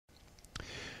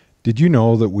Did you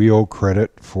know that we owe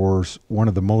credit for one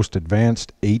of the most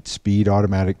advanced 8-speed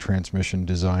automatic transmission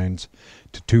designs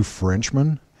to two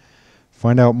Frenchmen?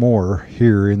 Find out more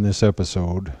here in this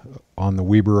episode on the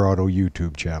Weber Auto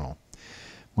YouTube channel.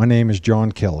 My name is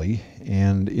John Kelly,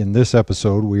 and in this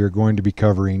episode we are going to be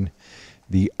covering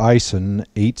the Aisin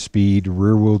 8-speed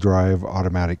rear-wheel drive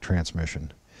automatic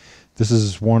transmission. This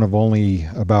is one of only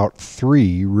about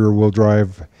 3 rear-wheel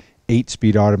drive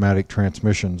 8-speed automatic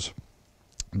transmissions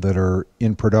that are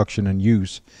in production and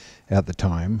use at the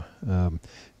time.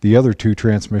 The other 2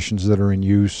 transmissions that are in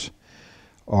use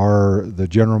are the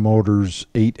General Motors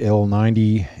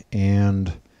 8L90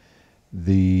 and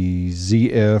the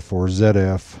ZF or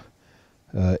ZF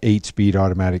 8-speed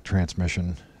automatic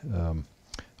transmission.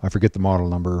 I forget the model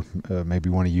number. Maybe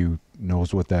one of you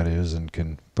knows what that is and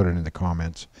can put it in the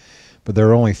comments. But there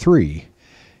are only 3.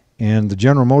 And the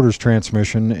General Motors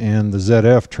transmission and the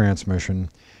ZF transmission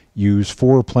use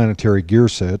 4 planetary gear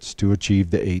sets to achieve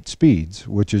the 8 speeds,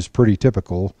 which is pretty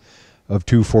typical of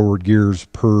 2 forward gears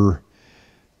per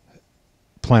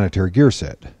planetary gear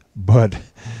set. But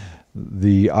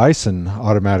the Aisin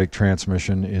automatic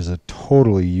transmission is a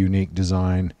totally unique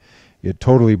design. It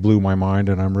totally blew my mind,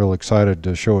 and I'm real excited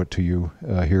to show it to you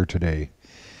here today.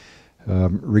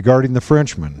 Regarding the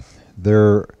Frenchman,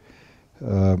 there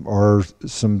are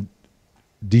some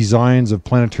designs of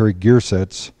planetary gear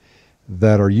sets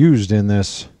that are used in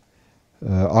this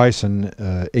Aisin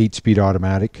 8-speed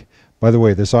automatic. By the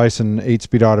way, this Aisin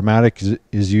 8-speed automatic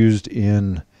is used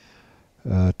in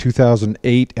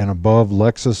 2008 and above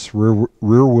Lexus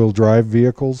rear-wheel drive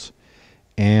vehicles,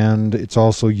 and it's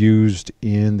also used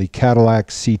in the Cadillac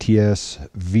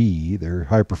CTS-V, their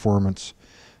high-performance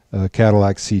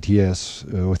Cadillac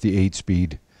CTS with the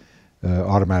 8-speed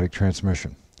automatic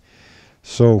transmission.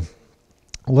 So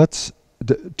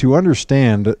to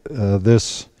understand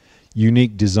this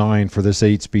unique design for this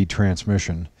 8-speed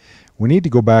transmission, we need to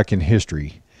go back in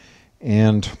history,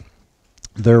 and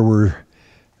there were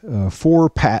 4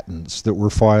 patents that were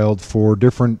filed for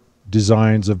different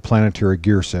designs of planetary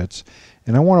gear sets,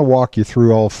 and I want to walk you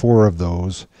through all 4 of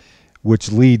those,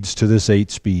 which leads to this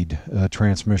 8-speed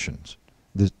transmission.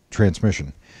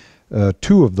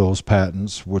 2 of those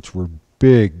patents, which were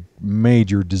big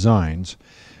major designs,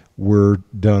 were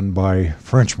done by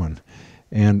Frenchmen,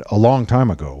 and a long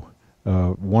time ago.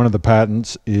 One of the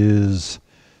patents is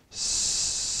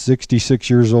 66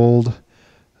 years old,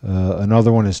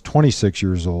 another one is 26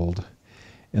 years old,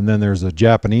 and then there's a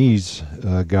Japanese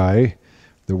guy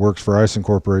that works for Aisin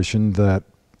Corporation that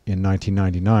in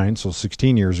 1999, so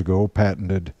 16 years ago,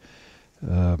 patented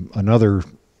another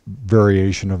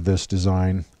variation of this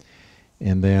design.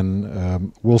 And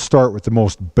then we'll start with the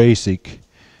most basic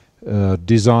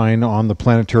design on the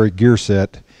planetary gear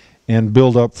set and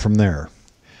build up from there.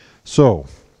 So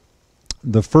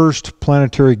the first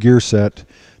planetary gear set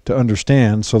to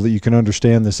understand, so that you can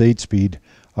understand this 8-speed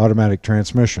automatic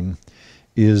transmission,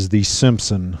 is the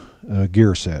Simpson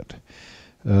gear set.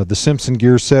 The Simpson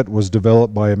gear set was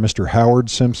developed by a Mr.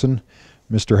 Howard Simpson.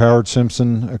 Mr. Howard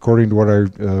Simpson, according to what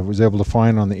I was able to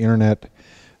find on the internet,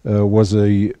 was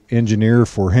an engineer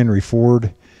for Henry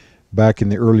Ford back in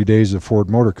the early days of Ford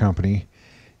Motor Company,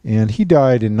 and he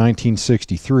died in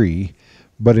 1963.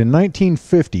 But in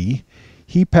 1950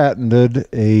 he patented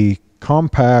a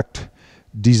compact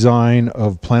design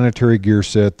of planetary gear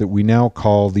set that we now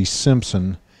call the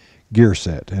Simpson gear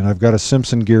set. And I've got a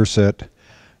Simpson gear set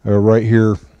right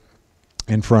here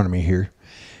in front of me here,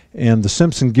 and the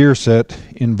Simpson gear set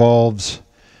involves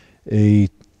a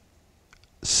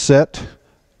set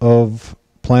of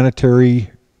planetary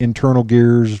internal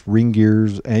gears, ring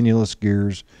gears, annulus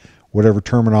gears, whatever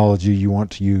terminology you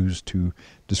want to use to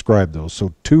describe those.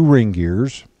 So 2 ring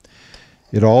gears.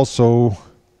 It also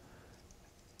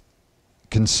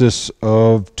consists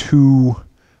of 2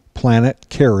 planet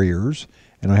carriers,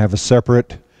 and I have a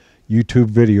separate YouTube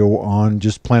video on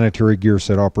just planetary gear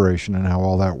set operation and how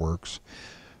all that works.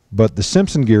 But the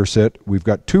Simpson gear set, we've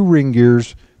got 2 ring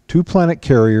gears, 2 planet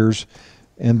carriers,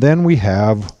 and then we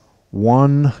have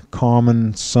 1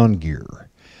 common sun gear.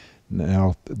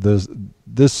 Now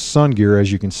this sun gear,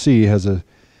 as you can see, has a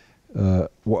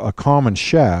common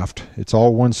shaft. It's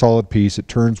all one solid piece. It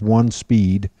turns 1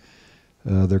 speed.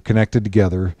 They're connected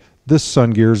together. This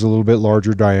sun gear is a little bit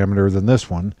larger diameter than this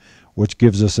one, which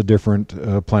gives us a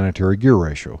different planetary gear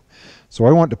ratio. So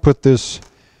I want to put this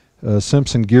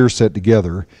Simpson gear set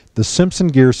together. The Simpson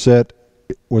gear set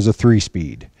was a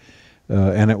 3-speed,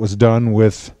 and it was done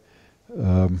with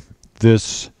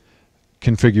this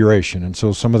configuration. And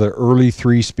so some of the early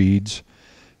 3-speeds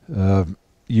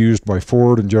used by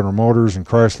Ford and General Motors and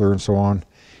Chrysler and so on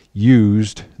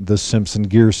used the Simpson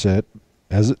gear set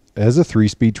as a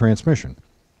 3-speed transmission.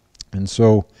 And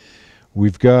so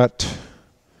we've got,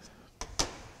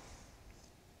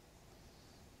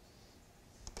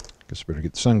 guess we better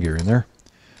get the sun gear in there.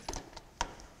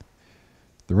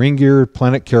 The ring gear,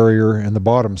 planet carrier, and the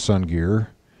bottom sun gear.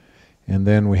 And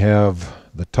then we have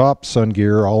the top sun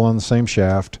gear all on the same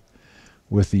shaft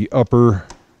with the upper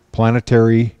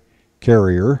planetary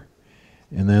carrier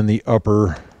and then the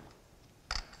upper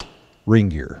ring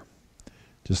gear,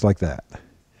 just like that.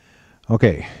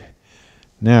 Okay,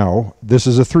 now this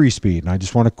is a 3-speed, and I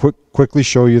just want to quickly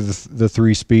show you the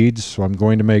 3 speeds. So I'm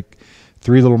going to make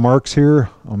 3 little marks here.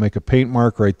 I'll make a paint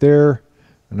mark right there,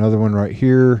 another one right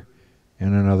here,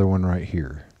 and another one right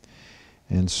here.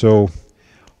 And so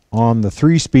on the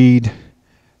 3-speed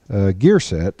gear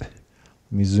set, let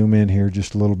me zoom in here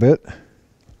just a little bit.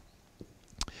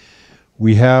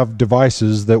 We have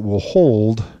devices that will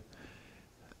hold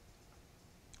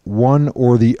one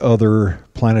or the other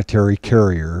planetary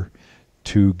carrier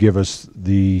to give us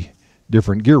the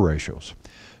different gear ratios.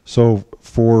 So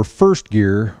for first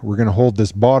gear, we're going to hold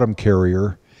this bottom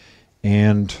carrier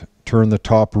and turn the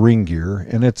top ring gear,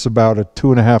 and it's about a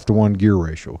 2.5 to 1 gear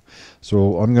ratio.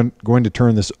 So I'm going to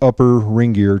turn this upper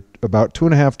ring gear about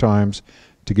 2.5 times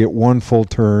to get 1 full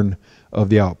turn of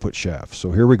the output shaft.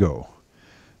 So here we go.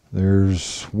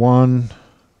 There's 1,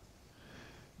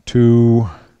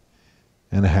 2.5.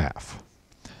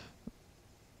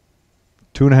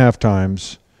 2.5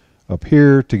 times up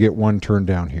here to get 1 turn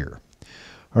down here.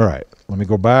 All right, let me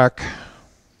go back,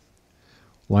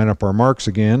 line up our marks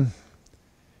again.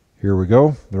 Here we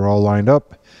go. They're all lined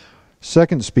up.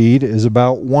 Second speed is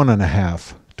about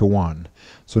 1.5 to 1.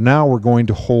 So now we're going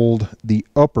to hold the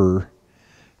upper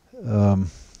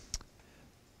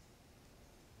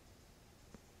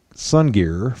sun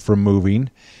gear from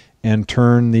moving and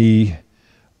turn the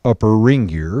upper ring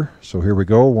gear. So here we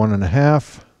go,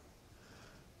 1.5.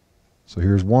 So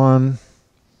here's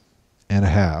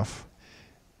 1.5.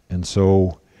 And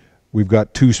so we've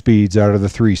got 2 speeds out of the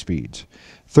 3 speeds.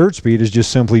 Third speed is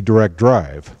just simply direct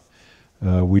drive.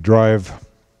 We drive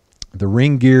the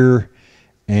ring gear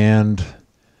and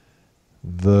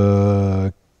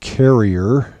the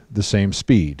carrier the same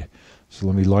speed. So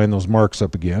let me line those marks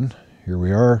up again. Here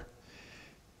we are.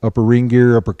 Upper ring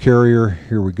gear, upper carrier,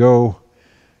 here we go.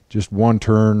 Just 1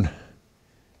 turn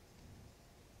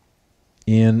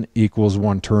in equals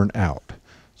 1 turn out.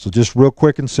 So just real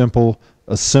quick and simple,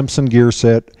 a Simpson gear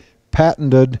set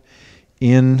patented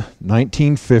in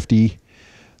 1950.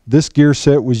 This gear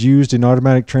set was used in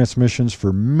automatic transmissions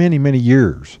for many, many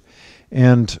years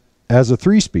and as a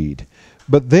 3-speed.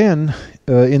 But then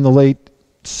in the late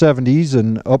 70s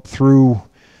and up through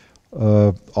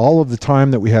all of the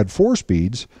time that we had 4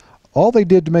 speeds, all they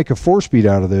did to make a 4-speed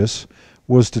out of this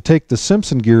was to take the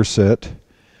Simpson gear set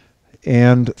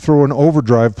and throw an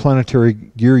overdrive planetary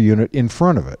gear unit in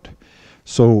front of it.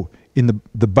 So in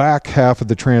the back half of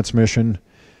the transmission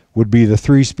would be the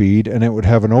 3-speed, and it would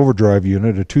have an overdrive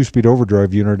unit, a 2-speed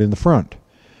overdrive unit in the front.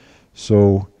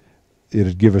 So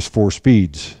it'd give us 4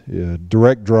 speeds.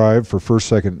 Direct drive for first,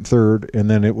 second, and third, and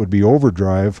then it would be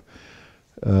overdrive.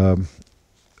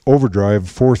 Overdrive,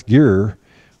 4th gear,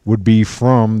 would be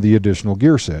from the additional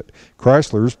gear set.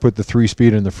 Chrysler's put the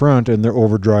 3-speed in the front and their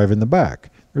overdrive in the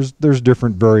back. There's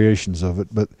different variations of it,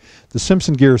 but the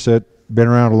Simpson gear set, been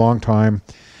around a long time.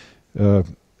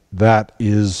 That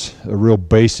is a real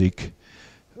basic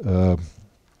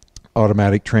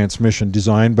automatic transmission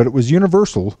design, but it was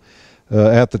universal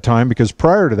at the time, because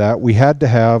prior to that we had to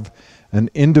have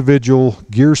an individual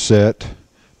gear set,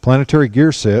 planetary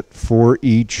gear set for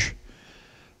each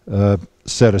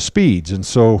set of speeds. And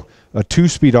so a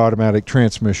 2-speed automatic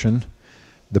transmission,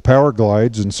 the Power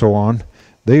Glides and so on,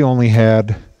 they only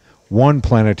had 1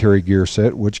 planetary gear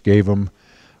set, which gave them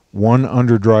 1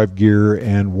 underdrive gear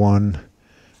and 1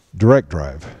 direct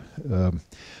drive.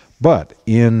 But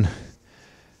in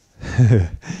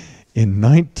in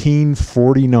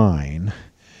 1949,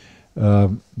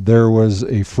 there was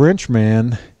a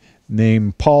Frenchman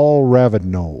named Paul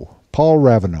Ravenel,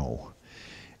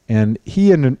 and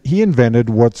he invented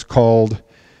what's called,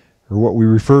 or what we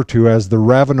refer to as, the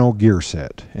Ravenel gear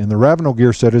set. And the Ravenel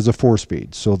gear set is a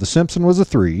 4-speed. So the Simpson was a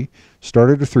 3,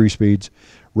 started with 3 speeds.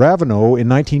 Ravenel in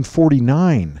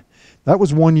 1949, that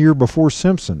was 1 year before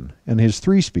Simpson and his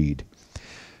 3-speed,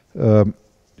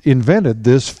 invented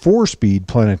this 4-speed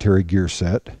planetary gear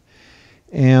set.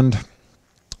 And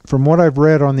from what I've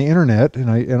read on the internet,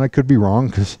 and I could be wrong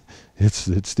because it's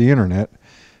the internet,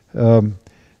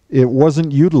 it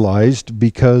wasn't utilized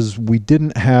because we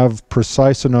didn't have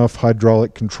precise enough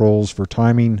hydraulic controls for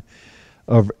timing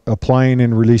of applying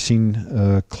and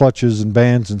releasing clutches and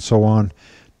bands and so on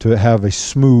to have a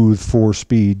smooth 4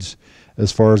 speeds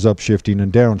as far as upshifting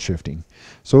and downshifting.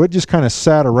 So it just kind of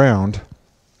sat around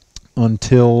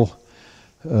until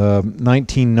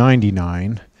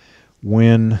 1999,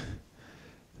 when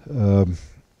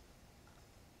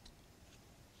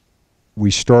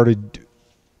we started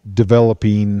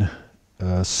developing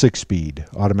 6-speed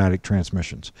automatic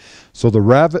transmissions. So the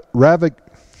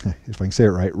if I can say it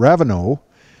right, Ravino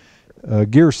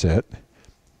gear set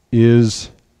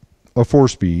is a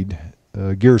 4-speed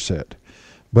gear set,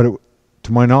 but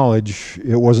to my knowledge,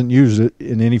 it wasn't used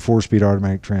in any 4-speed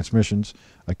automatic transmissions.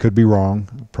 I could be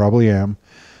wrong, probably am,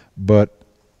 but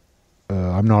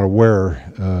I'm not aware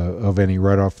of any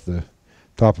right off the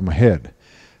top of my head.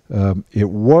 It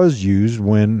was used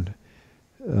when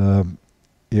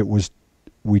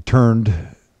we turned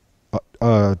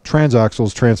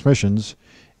transaxles transmissions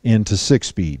into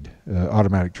 6-speed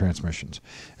automatic transmissions.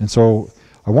 And so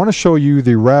I want to show you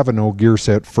the Ravino gear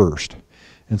set first.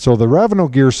 And so the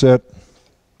Ravino gear set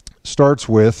starts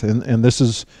with, and this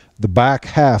is the back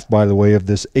half, by the way, of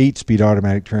this 8-speed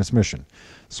automatic transmission.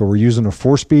 So we're using a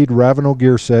 4-speed Ravino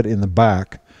gear set in the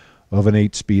back of an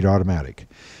 8-speed automatic.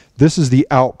 This is the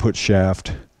output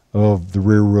shaft of the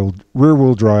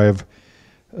rear-wheel drive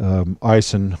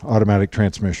Aisin automatic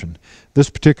transmission. This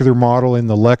particular model in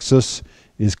the Lexus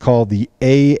is called the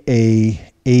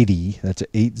AA80, that's a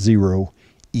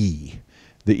 80E.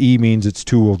 The E means it's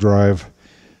 2-wheel drive.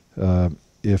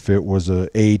 If it was a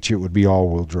H, it would be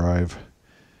all-wheel drive.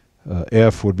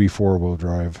 F would be 4-wheel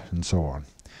drive, and so on.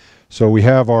 So we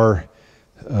have our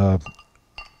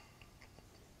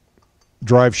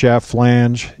drive shaft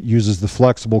flange, uses the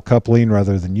flexible coupling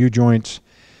rather than U-joints,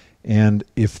 and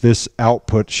if this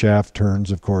output shaft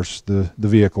turns, of course, the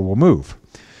vehicle will move.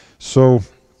 So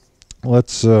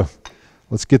let's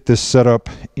get this set up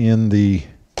in the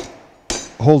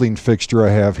holding fixture I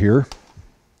have here.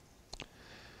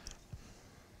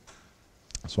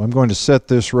 So I'm going to set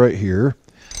this right here.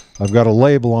 I've got a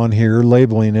label on here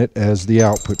labeling it as the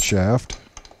output shaft,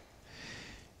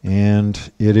 and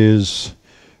it is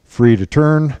free to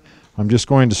turn. I'm just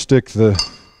going to stick the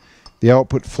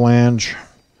output flange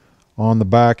on the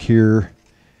back here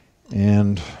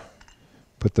and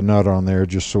put the nut on there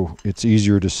just so it's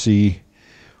easier to see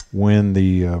when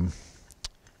the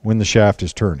shaft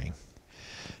is turning.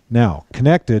 Now,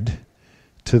 connected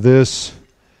to this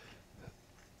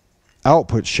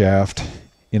output shaft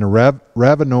in a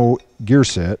Ravino gear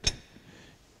set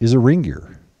is a ring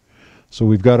gear. So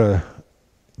we've got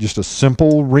just a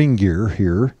simple ring gear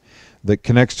here that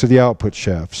connects to the output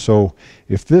shaft. So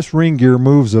if this ring gear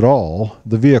moves at all,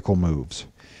 the vehicle moves.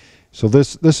 So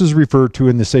this is referred to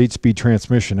in this 8-speed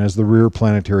transmission as the rear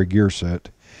planetary gear set.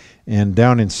 And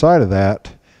down inside of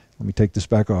that, let me take this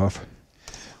back off,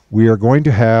 we are going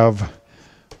to have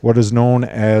what is known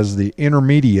as the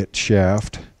intermediate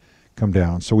shaft come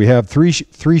down. So we have three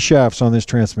shafts on this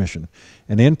transmission: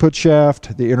 an input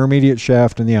shaft, the intermediate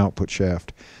shaft, and the output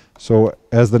shaft. So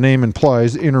as the name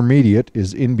implies, intermediate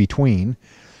is in between.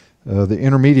 The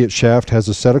intermediate shaft has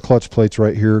a set of clutch plates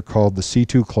right here called the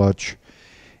C2 clutch,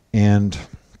 and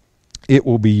it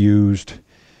will be used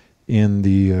in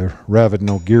the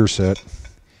Ravino gear set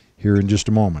here in just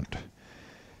a moment.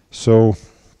 So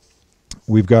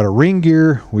we've got a ring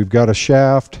gear, we've got a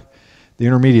shaft, the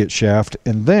intermediate shaft,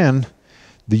 and then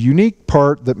the unique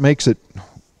part that makes it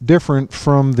different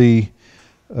from the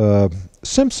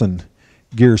Simpson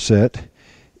gear set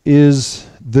is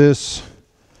this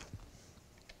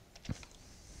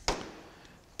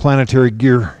planetary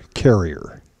gear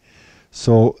carrier.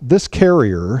 So this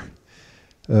carrier,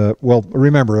 well,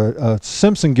 remember, a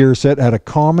Simpson gear set had a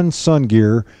common sun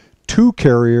gear, 2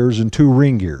 carriers, and 2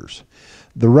 ring gears.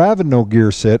 The Ravino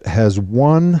gear set has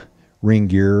 1 ring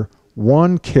gear,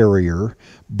 1 carrier,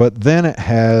 but then it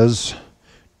has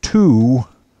 2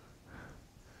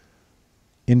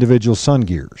 individual sun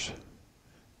gears.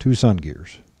 2 sun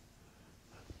gears.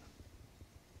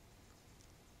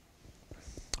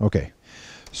 Okay,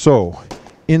 so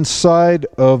inside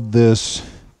of this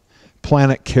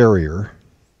planet carrier,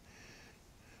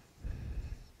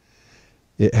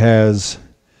 it has,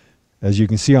 as you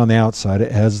can see on the outside,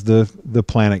 it has the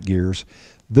planet gears.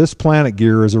 This planet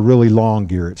gear is a really long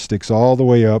gear. It sticks all the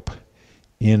way up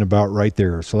in about right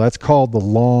there. So that's called the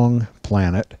long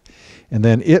planet. And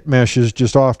then it meshes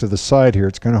just off to the side here.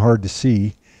 It's kind of hard to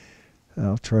see.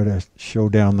 I'll try to show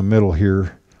down the middle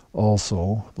here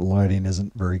also. The lighting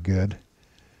isn't very good.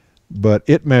 But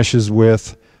it meshes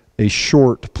with a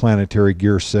short planetary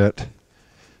gear set.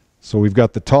 So we've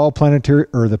got the tall planetary,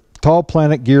 or the tall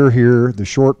planet gear here, the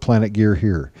short planet gear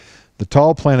here. the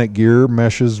tall planet gear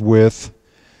meshes with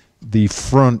the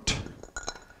front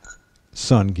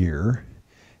sun gear,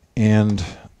 and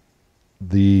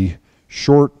the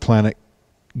short planet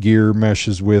gear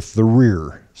meshes with the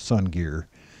rear sun gear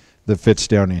that fits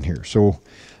down in here. So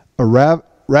a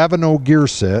Ravino gear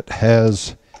set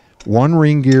has one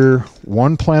ring gear,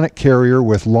 one planet carrier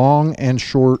with long and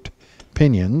short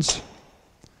pinions,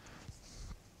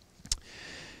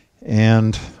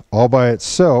 and all by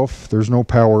itself there's no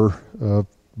power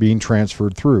being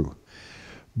transferred through.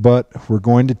 But we're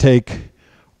going to take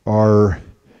our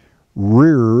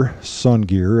rear sun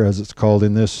gear, as it's called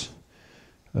in this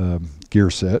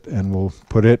gear set, and we'll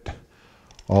put it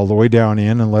all the way down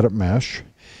in and let it mesh.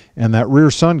 And that rear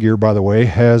sun gear, by the way,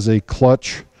 has a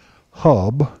clutch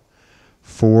hub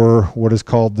for what is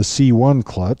called the C1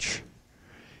 clutch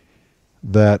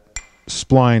that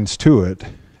splines to it.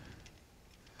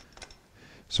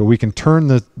 So we can turn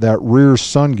that rear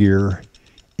sun gear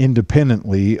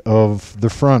independently of the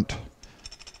front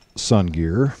sun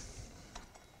gear.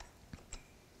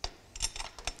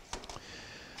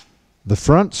 The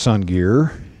front sun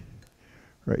gear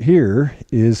right here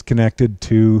is connected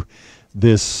to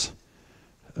this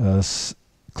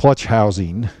clutch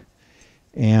housing,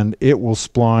 and it will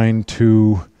spline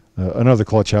to another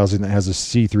clutch housing that has a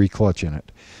C3 clutch in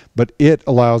it. But it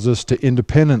allows us to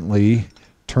independently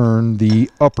turn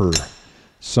the upper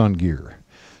sun gear.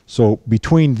 So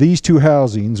between these two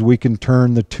housings we can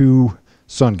turn the two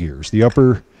sun gears, the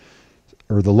upper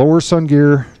or the lower sun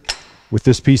gear with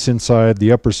this piece inside,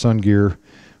 the upper sun gear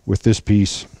with this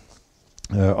piece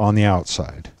on the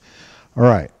outside. All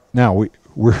right, now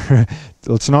we're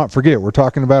let's not forget, we're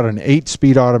talking about an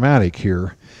 8-speed automatic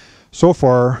here. So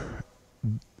far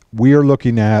we are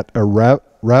looking at a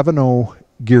Ravino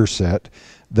gear set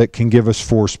that can give us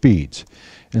 4 speeds.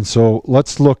 And so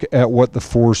let's look at what the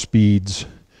 4 speeds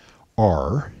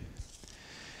are,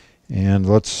 and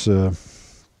let's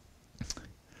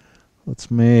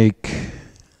make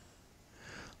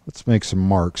some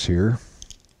marks here.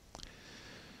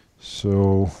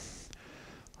 So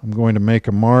I'm going to make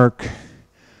a mark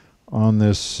on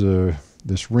this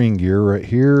this ring gear right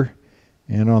here,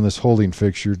 and on this holding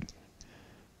fixture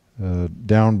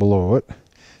down below it.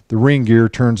 The ring gear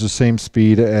turns the same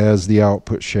speed as the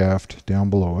output shaft down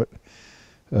below it.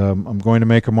 I'm going to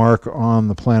make a mark on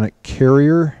the planet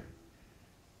carrier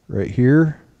right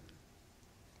here,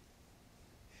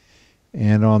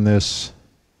 and on this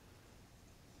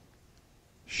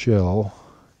shell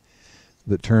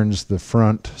that turns the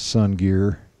front sun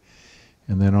gear,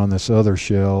 and then on this other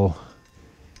shell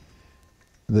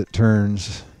that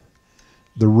turns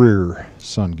the rear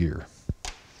sun gear.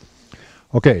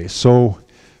 Okay, so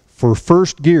for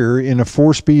first gear in a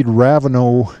 4-speed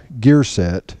Ravino gear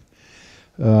set,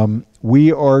 we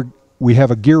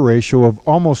have a gear ratio of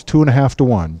almost 2.5 to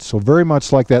 1. So very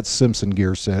much like that Simpson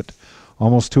gear set,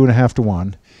 almost 2.5 to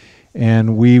 1.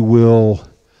 And we will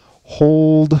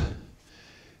hold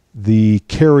the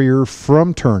carrier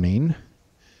from turning,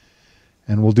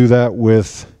 and we'll do that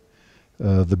with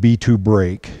the B2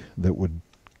 brake that would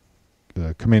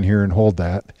come in here and hold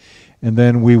that. And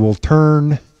then we will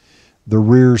turn the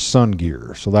rear sun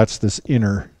gear. So that's this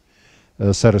inner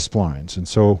set of splines. And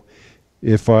so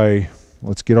if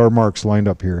let's get our marks lined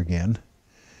up here again.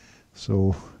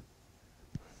 So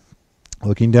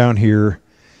looking down here,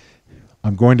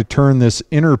 I'm going to turn this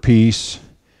inner piece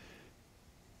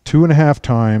 2.5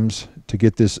 times to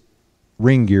get this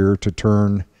ring gear to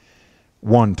turn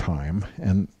 1 time,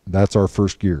 and that's our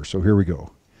first gear. So here we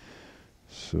go.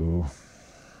 So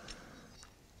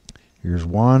here's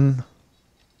 1,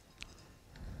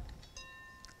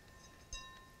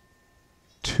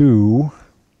 2,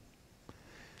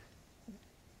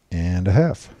 and a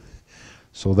half.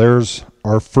 So there's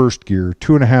our first gear,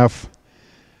 2.5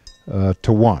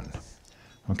 to 1.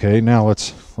 Okay, now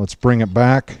let's bring it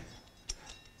back.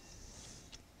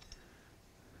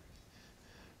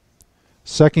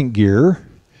 Second gear,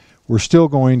 we're still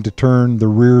going to turn the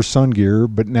rear sun gear,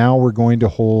 but now we're going to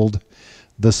hold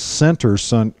the center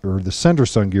sun gear,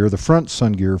 the front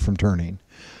sun gear, from turning.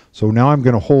 So now I'm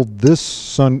going to hold this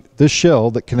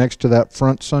shell that connects to that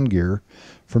front sun gear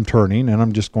from turning, and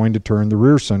I'm just going to turn the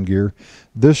rear sun gear.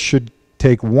 This should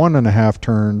take 1.5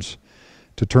 turns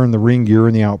to turn the ring gear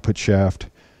and the output shaft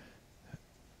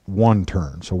 1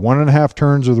 turn. So 1.5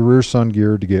 turns of the rear sun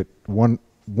gear to get one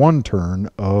turn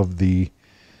of the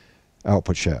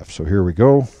output shaft. So here we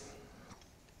go.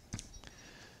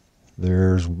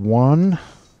 There's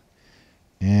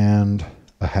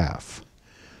 1.5.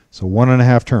 So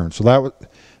 1.5 turns. So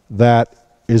that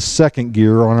is second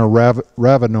gear on a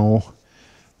Ravino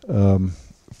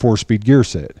 4-speed gear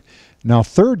set. Now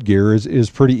third gear is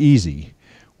pretty easy.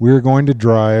 We're going to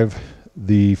drive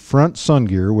the front sun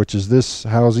gear, which is this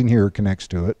housing here connects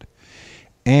to it,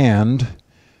 and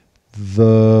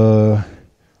the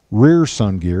rear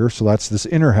sun gear, so that's this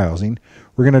inner housing.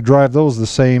 We're going to drive those the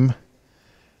same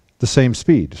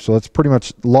speed. So that's pretty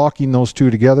much locking those two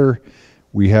together.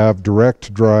 We have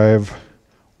direct drive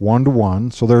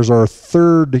 1-to-1. So there's our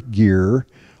third gear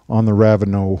on the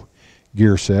Ravino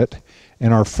gear set.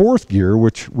 And our fourth gear,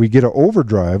 which we get an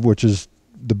overdrive, which is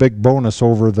the big bonus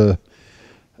over the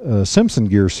Simpson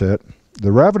gear set. The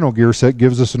Ravino gear set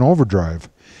gives us an overdrive.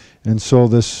 And so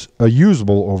this, a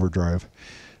usable overdrive.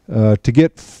 To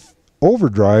get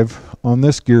overdrive on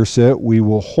this gear set, we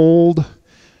will hold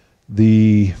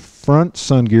the front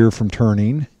sun gear from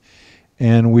turning,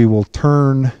 and we will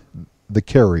turn the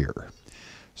carrier.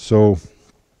 So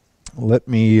let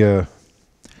me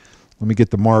get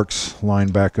the marks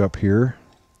lined back up here.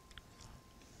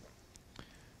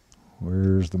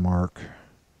 Where's the mark?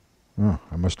 Oh,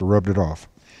 I must have rubbed it off.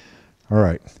 All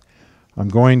right. I'm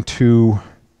going to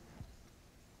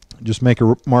just make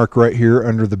a mark right here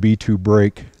under the B2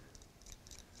 brake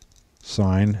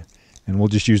sign, and we'll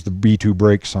just use the B2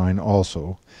 brake sign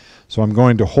also. So I'm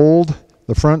going to hold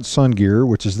the front sun gear,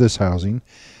 which is this housing,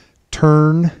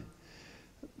 turn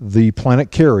the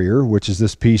planet carrier, which is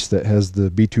this piece that has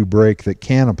the B2 brake that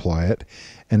can apply it,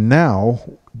 and now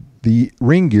the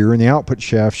ring gear and the output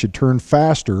shaft should turn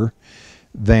faster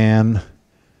than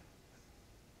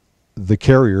the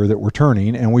carrier that we're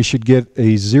turning, and we should get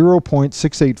a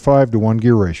 0.685 to 1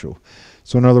 gear ratio.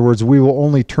 So in other words, we will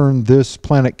only turn this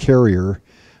planet carrier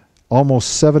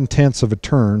almost 7/10 of a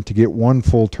turn to get 1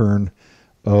 full turn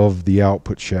of the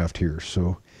output shaft here.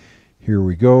 So here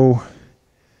we go.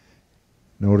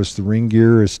 Notice the ring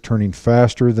gear is turning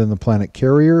faster than the planet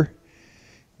carrier.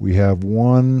 We have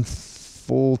 1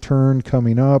 full turn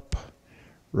coming up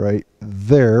right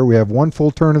there. We have 1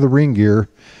 full turn of the ring gear,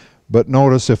 but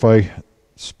notice if I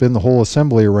spin the whole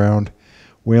assembly around,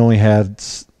 we only had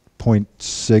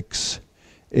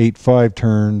 0.685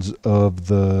 turns of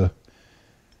the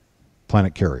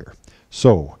planet carrier.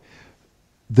 So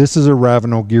this is a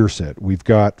Ravino gear set. We've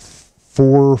got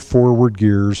 4 forward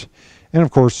gears, and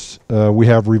of course we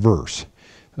have reverse.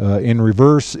 In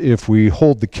reverse, if we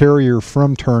hold the carrier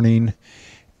from turning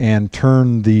and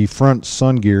turn the front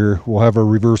sun gear, we'll have a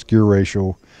reverse gear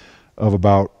ratio of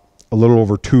about a little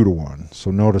over 2-to-1.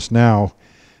 So notice now,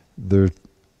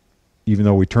 even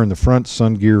though we turn the front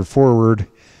sun gear forward,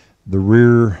 the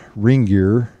rear ring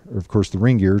gear, or of course the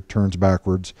ring gear, turns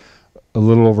backwards a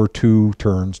little over 2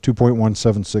 turns,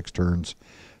 2.176 turns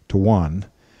to 1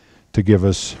 to give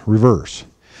us reverse.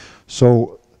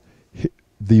 So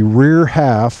the rear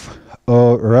half,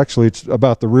 or actually it's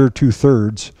about the rear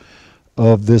 2/3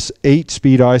 of this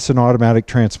 8-speed Aisin automatic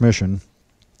transmission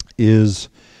is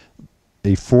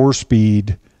a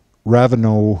 4-speed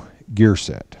Ravino gear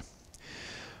set.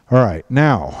 All right,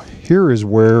 now here is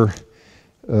where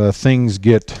things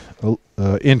get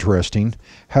interesting.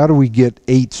 How do we get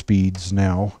 8 speeds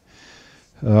now?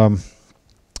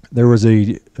 There was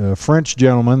a French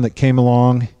gentleman that came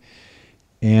along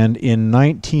and in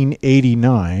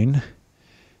 1989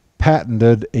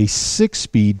 patented a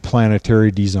 6-speed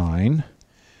planetary design,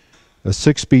 a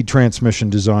 6-speed transmission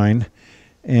design,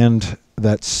 and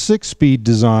that 6-speed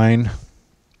design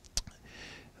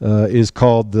is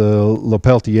called the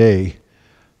Lepelletier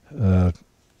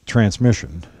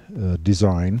transmission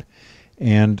design,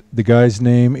 and the guy's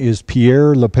name is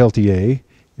Pierre Lepelletier,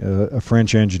 a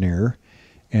French engineer.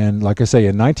 And like I say,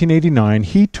 in 1989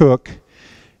 he took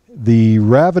the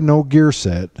Ravino gear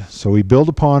set, so he built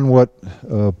upon what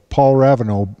Paul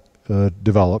Ravino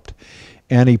developed,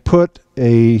 and he put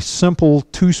a simple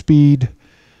 2-speed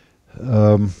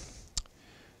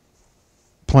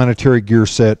planetary gear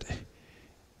set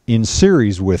in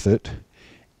series with it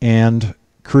and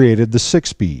created the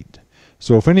 6-speed.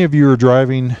 So if any of you are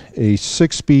driving a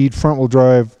 6-speed front-wheel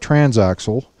drive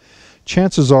transaxle,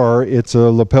 chances are it's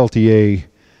a Lepelletier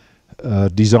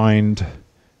designed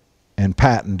and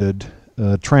patented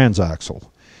transaxle.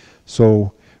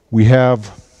 So we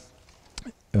have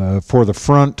for the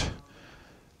front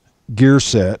gear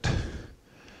set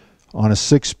on a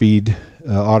 6-speed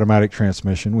automatic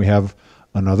transmission, we have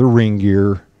another ring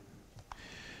gear,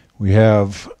 we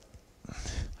have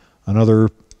another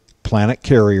planet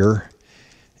carrier,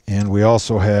 and we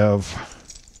also have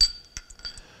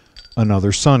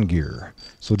another sun gear.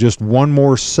 So just one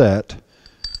more set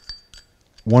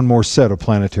of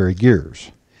planetary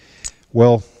gears.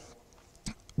 Well,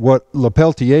 what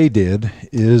Lepelletier did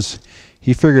is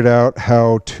he figured out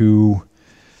how to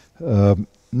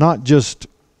not just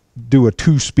do a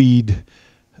 2-speed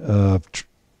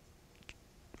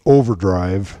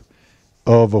overdrive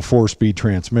of a 4-speed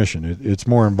transmission. It's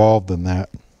more involved than that.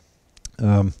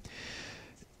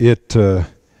 It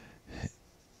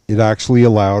actually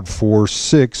allowed for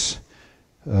 6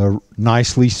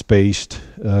 nicely spaced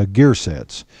gear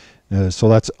sets. So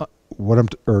that's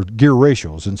or gear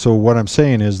ratios. And so what I'm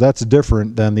saying is that's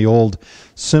different than the old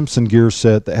Simpson gear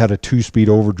set that had a 2-speed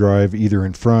overdrive either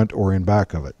in front or in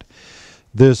back of it.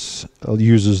 This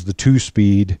uses the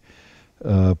 2-speed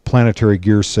planetary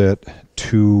gear set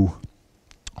to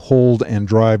hold and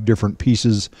drive different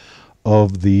pieces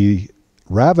of the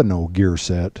Ravino gear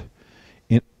set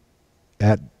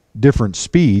at different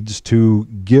speeds to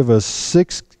give us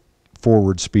 6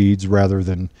 forward speeds rather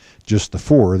than just the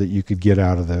 4 that you could get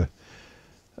out of the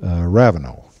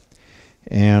Ravino.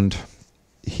 And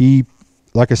he,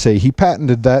 like I say, he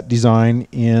patented that design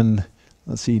in,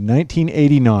 let's see,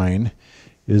 1989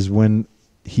 is when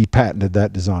he patented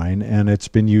that design, and it's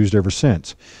been used ever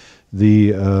since.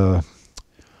 The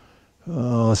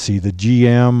let's see, the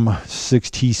GM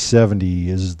 6T-70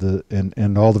 is the,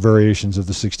 and all the variations of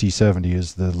the 6T-70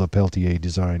 is the Lepelletier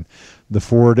design. The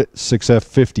Ford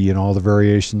 6F50 and all the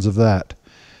variations of that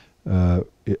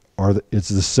it's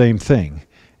the same thing.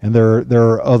 And there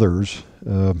are others,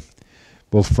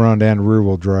 both front and rear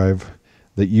wheel drive,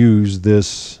 that use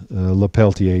this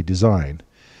Lepelletier design.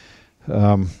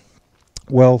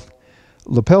 Well,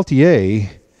 Lepelletier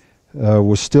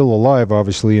was still alive,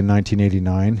 obviously, in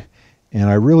 1989, and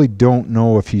I really don't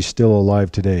know if he's still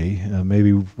alive today.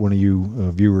 Maybe one of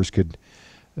you viewers could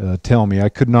tell me. I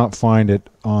could not find it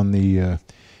on the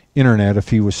internet if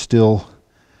he was still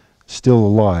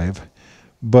alive,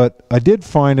 but I did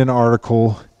find an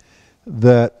article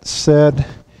that said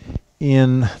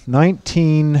in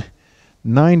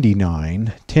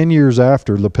 1999, 10 years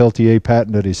after Lepelletier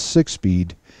patented his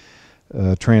 6-speed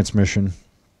transmission,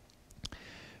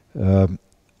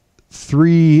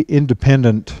 3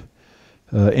 independent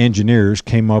engineers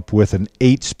came up with an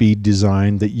 8-speed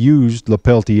design that used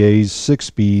Lepelletier's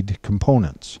 6-speed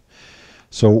components.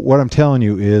 So what I'm telling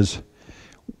you is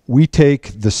we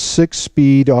take the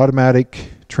 6-speed automatic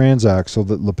transaxle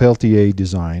that Lepelletier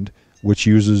designed, which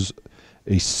uses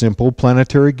a simple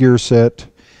planetary gear set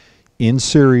in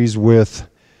series with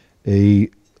a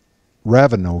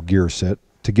Ravino gear set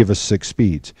to give us 6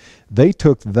 speeds. They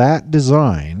took that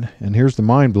design, and here's the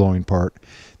mind-blowing part,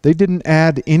 they didn't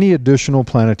add any additional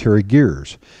planetary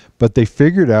gears, but they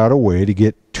figured out a way to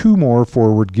get 2 more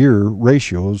forward gear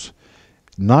ratios,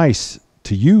 nice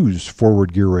to use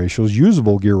forward gear ratios,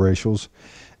 usable gear ratios,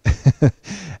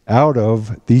 out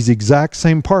of these exact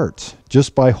same parts,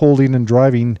 just by holding and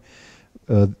driving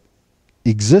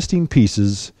existing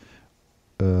pieces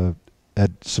at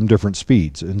some different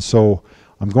speeds. And so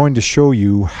I'm going to show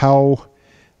you how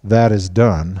that is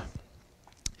done.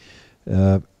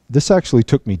 This actually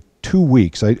took me 2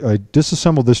 weeks. I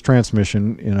disassembled this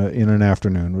transmission in an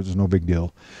afternoon, which is no big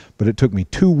deal, but it took me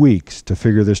 2 weeks to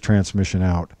figure this transmission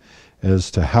out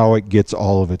as to how it gets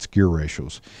all of its gear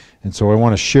ratios. And so I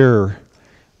want to share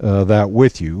that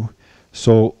with you.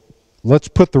 So let's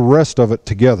put the rest of it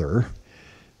together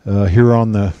here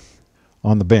on the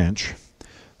bench.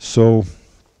 So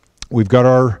we've got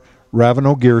our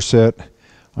Ravino gear set.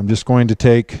 I'm just going to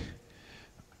take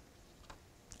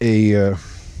the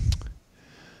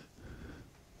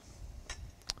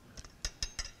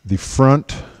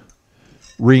front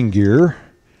ring gear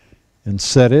and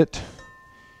set it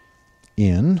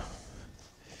in,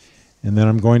 and then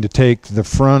I'm going to take the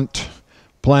front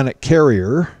planet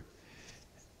carrier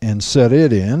and set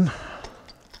it in,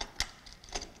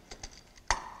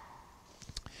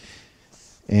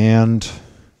 and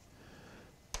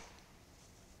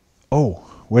oh,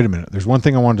 wait a minute, there's one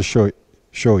thing I wanted to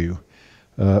show you.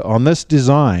 On this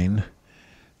design,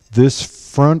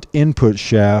 this front input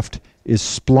shaft is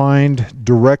splined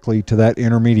directly to that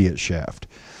intermediate shaft.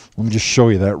 Let me just show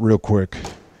you that real quick,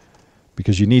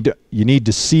 because you need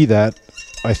to see that,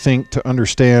 I think, to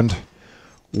understand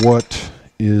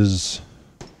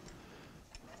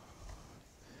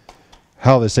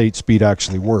how this 8-speed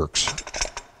actually works.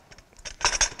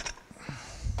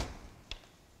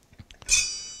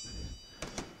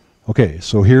 Okay,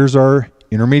 so here's our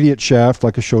intermediate shaft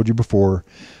like I showed you before.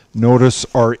 Notice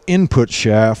our input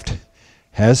shaft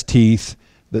has teeth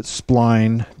that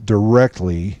spline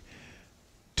directly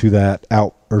to that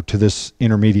to this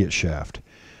intermediate shaft.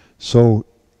 So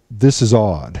this is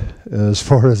odd as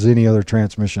far as any other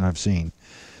transmission I've seen.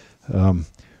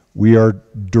 We are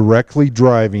directly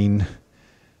driving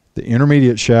the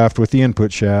intermediate shaft with the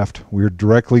input shaft. We're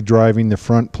directly driving the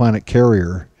front planet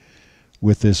carrier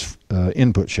with this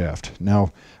input shaft.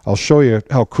 Now I'll show you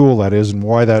how cool that is and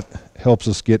why that helps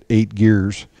us get 8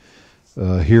 gears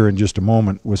here in just a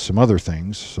moment with some other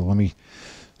things. So let me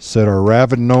set our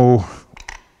Ravino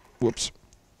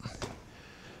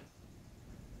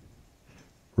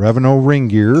ring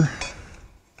gear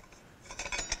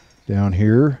down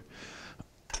here.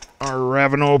 Our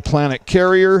Ravino Planet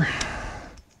Carrier.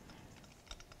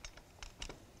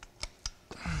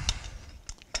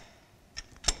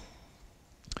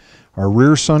 Our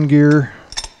rear sun gear.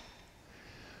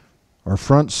 Our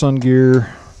front sun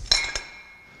gear.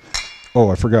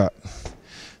 Oh, I forgot.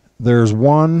 There's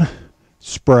one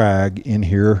sprag in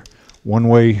here,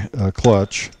 one-way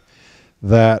clutch,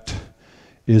 that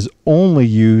is only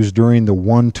used during the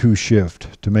 1-2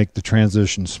 shift to make the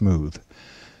transition smooth.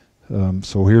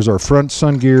 So here's our front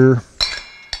sun gear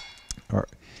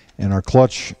and our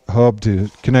clutch hub to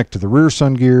connect to the rear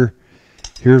sun gear.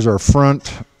 Here's our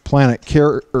front planet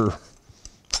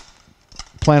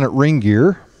ring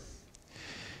gear.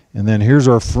 And then here's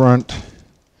our front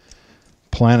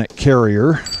planet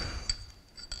carrier.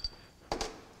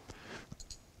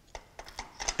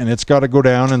 And it's got to go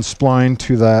down and spline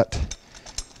to that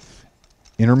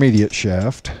intermediate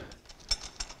shaft.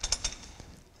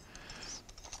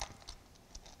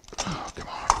 Oh, come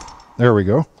on. There we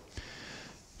go.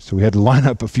 So we had to line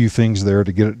up a few things there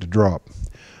to get it to drop.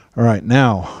 All right,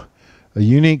 now a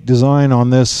unique design on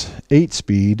this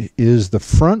 8-speed is the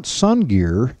front sun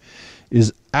gear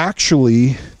is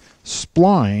actually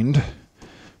splined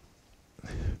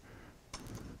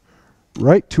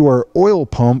right to our oil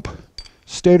pump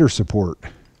stator support.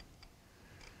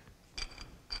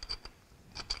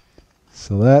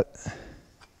 So that,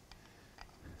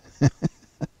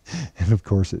 and of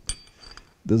course it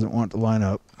doesn't want to line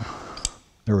up.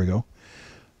 There we go.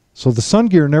 So the sun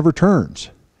gear never turns.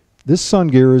 This sun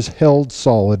gear is held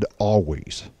solid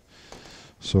always.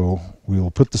 So we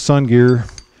will put the sun gear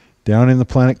down in the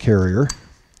planet carrier.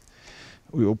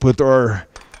 We will put our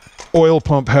oil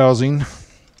pump housing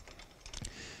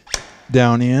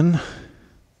down in.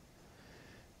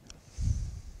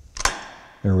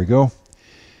 There we go.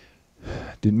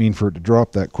 Didn't mean for it to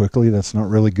drop that quickly. That's not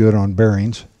really good on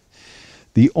bearings.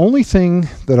 The only thing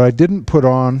that I didn't put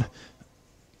on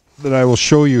that I will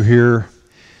show you here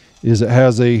is it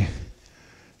has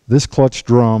this clutch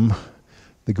drum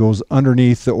that goes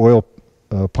underneath the oil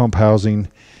pump housing,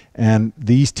 and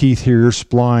these teeth here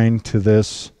spline to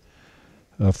this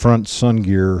front sun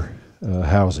gear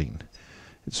housing.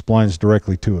 It splines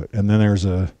directly to it. And then there's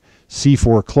a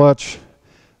C4 clutch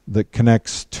that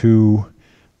connects to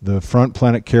the front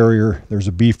planet carrier. There's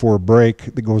a B4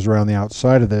 brake that goes around the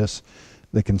outside of this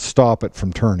that can stop it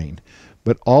from turning.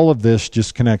 But all of this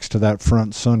just connects to that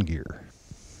front sun gear.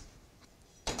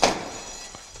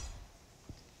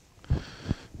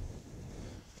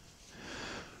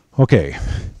 Okay,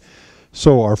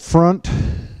 so our front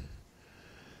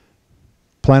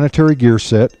planetary gear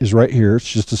set is right here.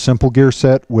 It's just a simple gear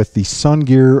set with the sun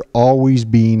gear always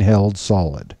being held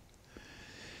solid.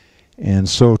 And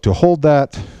so to hold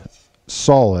that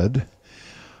solid,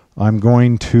 I'm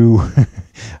going to,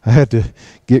 I had to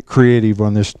get creative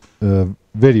on this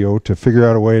video to figure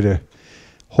out a way to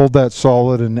hold that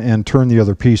solid and turn the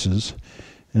other pieces.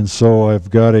 And so I've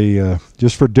got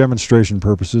just for demonstration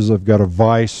purposes, I've got a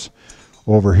vise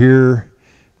over here.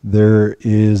 There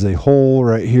is a hole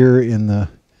right here in the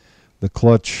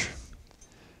clutch,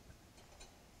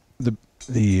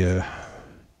 the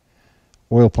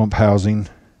oil pump housing.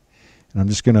 And I'm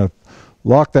just going to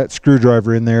lock that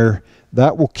screwdriver in there.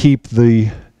 That will keep the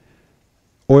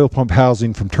oil pump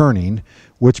housing from turning,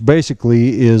 which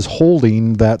basically is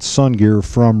holding that sun gear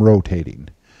from rotating.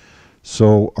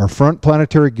 So our front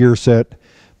planetary gear set,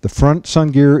 the front sun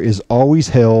gear is always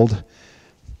held.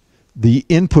 The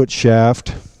input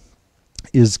shaft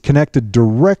is connected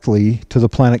directly to the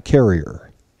planet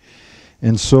carrier.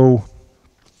 And so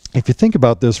if you think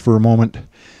about this for a moment,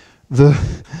 the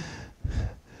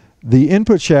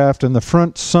input shaft and the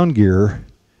front sun gear,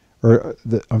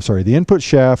 the input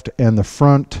shaft and the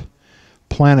front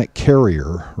planet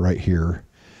carrier right here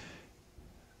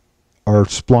are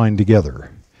splined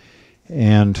together.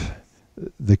 And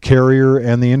the carrier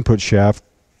and the input shaft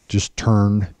just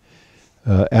turn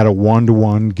at a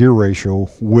 1-to-1 gear ratio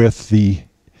with the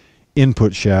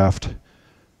input shaft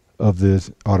of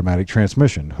the automatic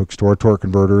transmission. Hooks to our torque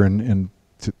converter and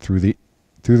through the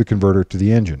converter to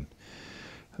the engine.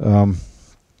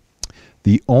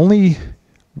 The only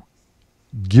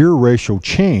gear ratio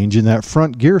change in that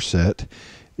front gear set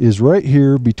is right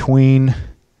here between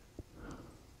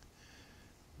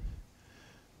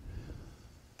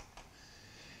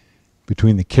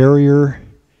between the carrier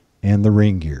and the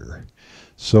ring gear.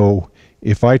 So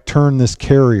if I turn this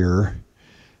carrier,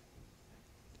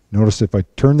 notice if I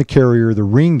turn the carrier, the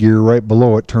ring gear right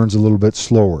below it turns a little bit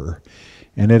slower.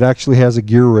 And it actually has a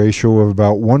gear ratio of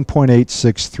about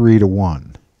 1.863 to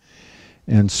 1.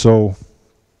 And so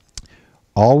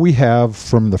all we have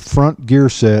from the front gear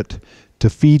set to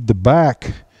feed the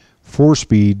back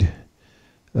 4-speed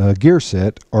gear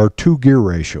set are 2 gear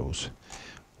ratios.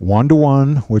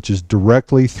 1-to-1, which is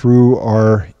directly through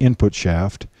our input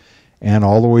shaft and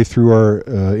all the way through our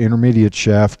intermediate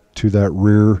shaft to that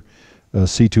rear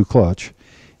C2 clutch.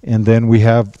 And then we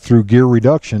have, through gear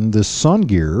reduction, this sun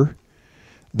gear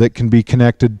that can be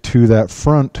connected to that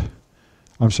front,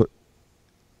 I'm sorry,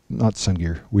 not sun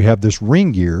gear. We have this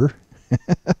ring gear,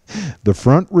 the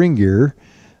front ring gear,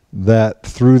 that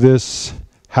through this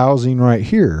housing right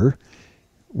here,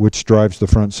 which drives the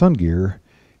front sun gear,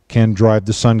 can drive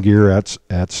the sun gear at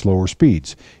slower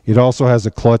speeds. It also has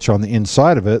a clutch on the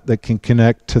inside of it that can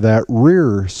connect to that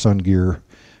rear sun gear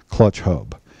clutch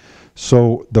hub.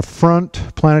 So the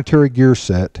front planetary gear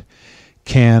set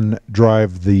can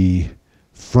drive the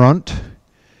front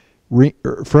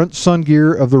sun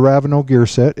gear of the Ravino gear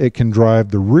set. It can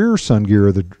drive the rear sun gear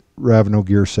of the Ravino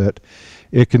gear set.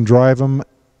 It can drive them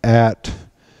at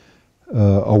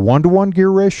a 1-to-1 gear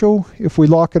ratio if we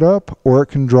lock it up, or it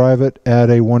can drive it at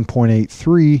a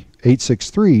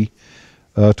 1.863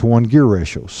 to 1 gear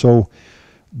ratio. So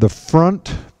the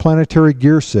front planetary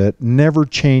gear set never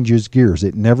changes gears.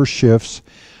 It never shifts.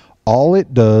 All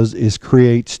it does is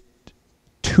creates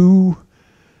two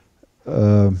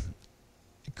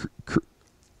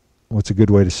what's a good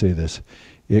way to say this?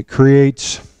 It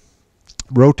creates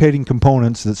rotating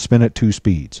components that spin at 2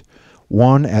 speeds.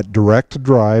 One at direct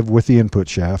drive with the input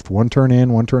shaft, 1 turn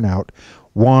in, 1 turn out.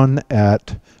 One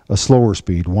at a slower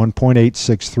speed,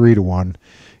 1.863 to 1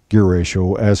 gear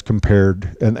ratio, as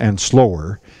compared and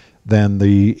slower than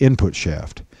the input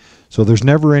shaft. So there's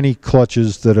never any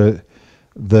clutches that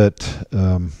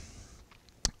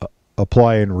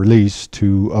apply and release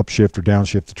to upshift or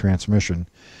downshift the transmission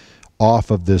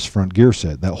off of this front gear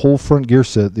set. That whole front gear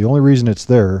set, the only reason it's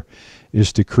there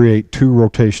is to create 2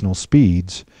 rotational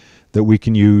speeds that we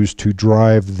can use to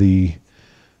drive the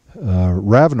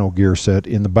Ravino gear set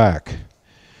in the back.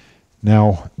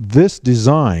 Now, this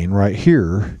design right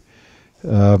here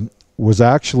was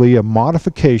actually a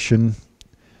modification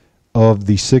of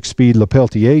the 6-speed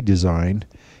Lepelletier design,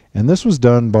 and this was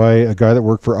done by a guy that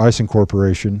worked for Aisin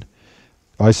Corporation,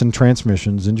 Aisin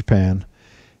Transmissions in Japan,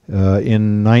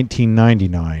 in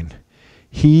 1999.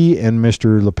 He and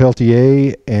Mr.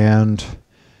 Lepelletier and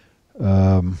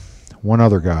one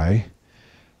other guy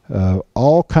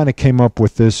all kind of came up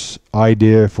with this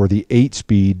idea for the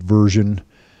 8-speed version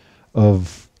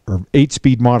of, or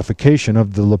 8-speed modification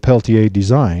of the Lepelletier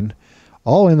design,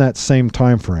 all in that same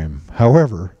time frame.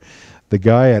 However, the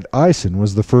guy at Aisin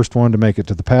was the first one to make it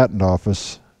to the patent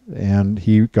office, and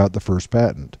he got the first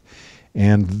patent.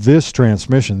 And this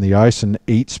transmission, the Aisin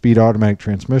 8-speed automatic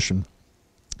transmission,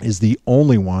 is the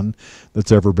only one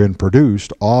that's ever been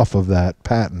produced off of that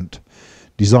patent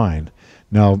design.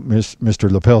 Now, Mr.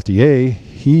 Lepelletier,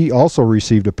 he also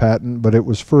received a patent, but it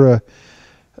was for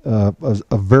a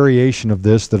variation of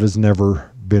this that has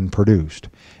never been produced.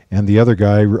 And the other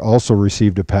guy also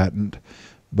received a patent,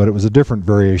 but it was a different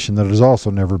variation that has also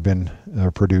never been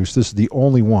produced. This is the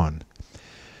only one.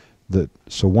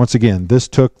 So once again, this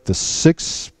took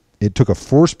it took a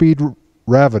 4-speed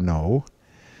Ravino,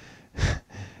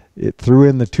 it threw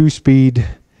in the 2-speed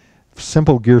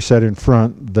simple gear set in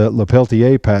front that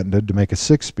Lepelletier patented to make a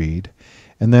 6-speed,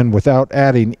 and then without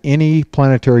adding any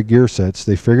planetary gear sets,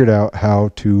 they figured out how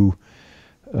to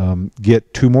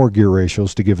get 2 more gear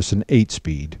ratios to give us an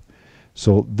 8-speed.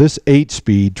 So this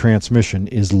 8-speed transmission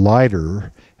is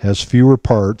lighter, has fewer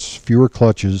parts, fewer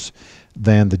clutches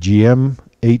than the GM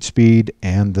 8-speed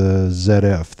and the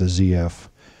ZF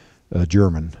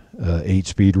German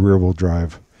 8-speed rear-wheel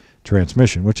drive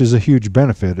transmission, which is a huge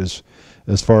benefit as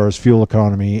far as fuel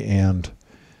economy and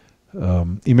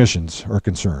emissions are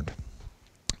concerned.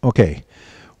 Okay,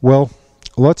 well,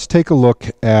 let's take a look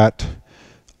at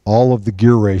all of the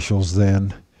gear ratios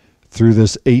then through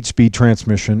this 8-speed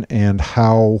transmission, and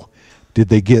how did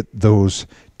they get those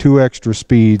 2 extra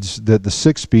speeds that the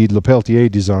 6-speed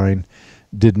Lepelletier design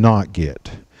did not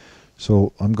get.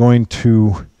 So I'm going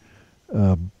to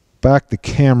back the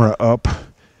camera up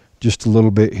just a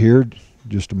little bit here,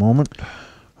 just a moment.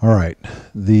 All right,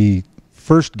 the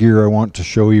first gear I want to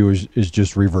show you is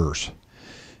just reverse.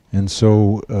 And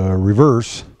so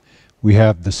reverse, we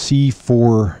have the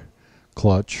C4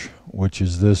 clutch, which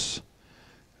is this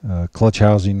clutch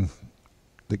housing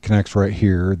that connects right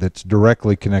here that's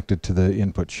directly connected to the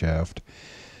input shaft,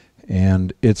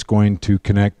 and it's going to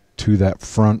connect to that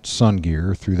front sun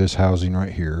gear through this housing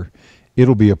right here.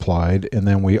 It'll be applied, and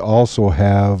then we also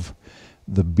have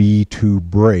the B2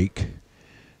 brake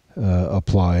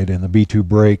applied, and the B2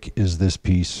 brake is this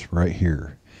piece right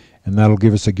here, and that'll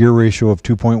give us a gear ratio of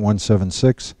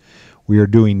 2.176. We are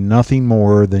doing nothing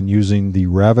more than using the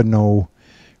Ravino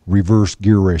reverse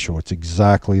gear ratio. It's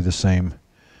exactly the same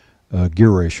gear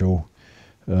ratio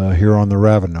here on the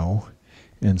Ravino.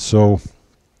 And so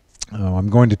I'm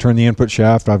going to turn the input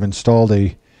shaft. I've installed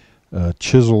a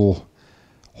chisel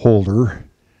holder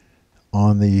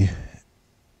on the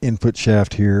input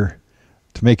shaft here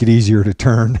to make it easier to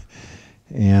turn.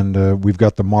 And we've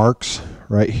got the marks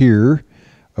right here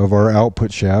of our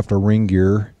output shaft, our ring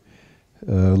gear,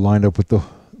 lined up with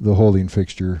the holding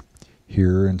fixture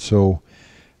here. And so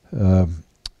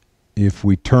if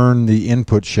we turn the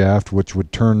input shaft, which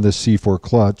would turn this C4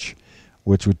 clutch,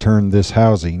 which would turn this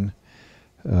housing,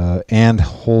 and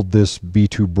hold this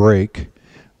B2 brake,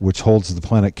 which holds the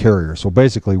planet carrier. So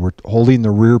basically we're holding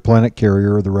the rear planet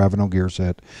carrier, the Ravino gear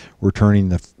set, we're turning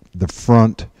the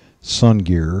front sun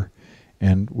gear,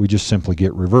 and we just simply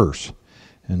get reverse.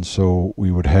 And so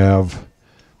we would have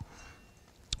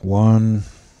 1,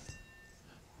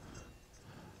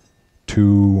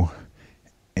 2,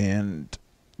 and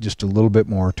just a little bit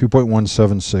more,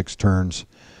 2.176 turns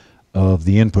of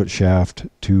the input shaft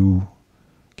to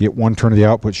get 1 turn of the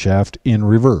output shaft in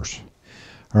reverse.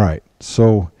 All right,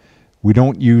 so we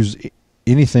don't use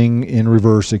anything in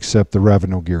reverse except the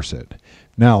Ravino gear set.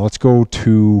 Now let's go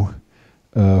to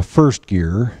first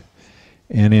gear,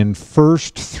 and in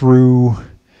first through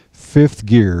fifth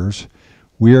gears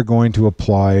we are going to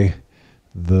apply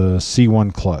the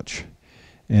C1 clutch.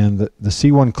 And the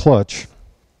C1 clutch,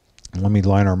 let me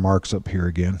line our marks up here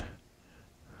again.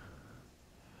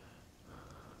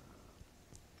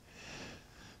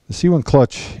 The C1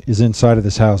 clutch is inside of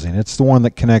this housing. It's the one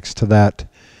that connects to that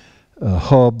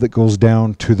hub that goes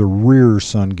down to the rear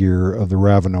sun gear of the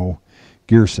Ravino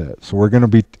gear set. So we're going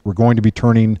to be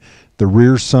turning the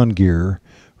rear sun gear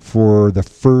for the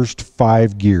first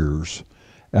 5 gears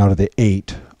out of the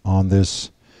 8 on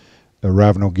this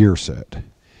Ravino gear set.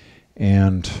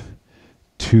 And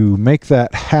to make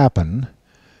that happen,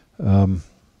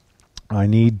 I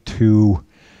need to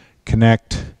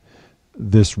connect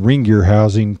this ring gear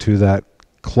housing to that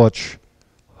clutch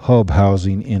hub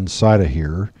housing inside of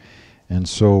here. And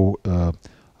so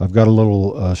I've got a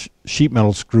little sheet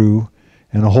metal screw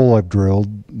and a hole I've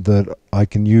drilled that I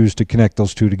can use to connect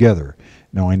those two together.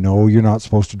 Now I know you're not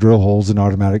supposed to drill holes in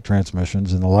automatic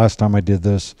transmissions, and the last time I did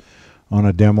this on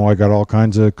a demo I got all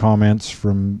kinds of comments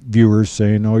from viewers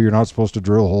saying, no, you're not supposed to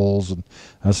drill holes, and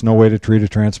that's no way to treat a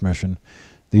transmission.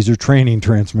 These are training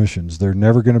transmissions. They're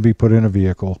never going to be put in a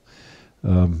vehicle.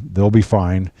 They'll be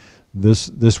fine.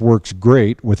 This works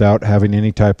great without having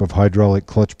any type of hydraulic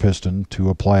clutch piston to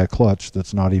apply a clutch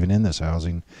that's not even in this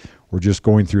housing. We're just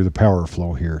going through the power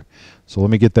flow here. So let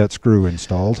me get that screw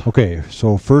installed. Okay,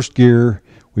 so first gear,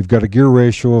 we've got a gear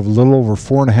ratio of a little over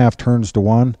 4.5 turns to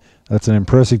 1. That's an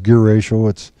impressive gear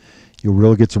ratio. You'll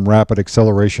really get some rapid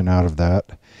acceleration out of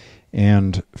that.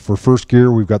 And for first gear,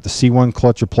 we've got the C1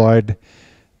 clutch applied.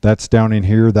 That's down in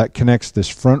here. That connects this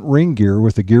front ring gear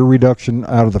with a gear reduction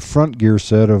out of the front gear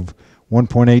set of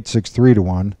 1.863 to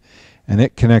 1, and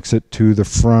it connects it to the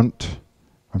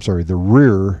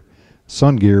rear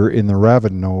sun gear in the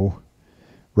Ravino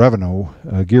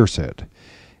gear set.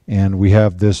 And we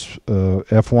have this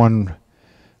F1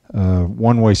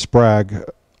 one-way sprag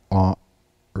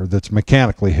or that's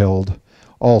mechanically held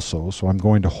also. So I'm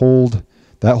going to hold,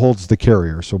 that holds the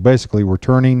carrier. So basically we're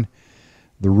turning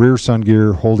the rear sun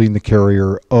gear holding the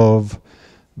carrier of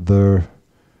the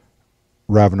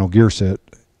Ravino gear set,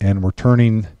 and we're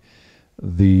turning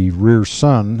the rear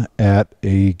sun at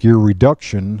a gear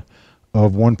reduction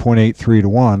of 1.83 to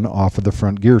 1 off of the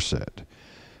front gear set.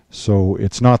 So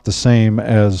it's not the same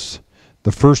as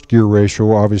the first gear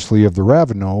ratio, obviously, of the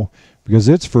Ravino, because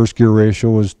its first gear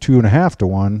ratio is 2.5 to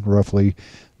 1 roughly.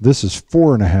 This is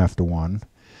 4.5 to 1.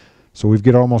 So we've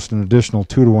got almost an additional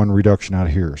 2 to 1 reduction out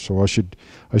of here. So I should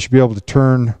be able to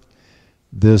turn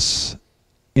this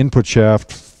input shaft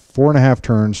 4.5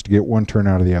 turns to get 1 turn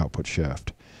out of the output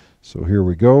shaft. So here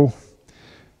we go.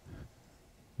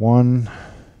 1,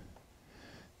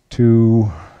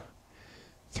 2,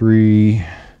 3,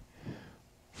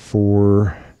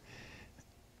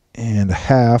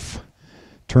 4.5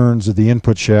 turns of the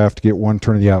input shaft to get 1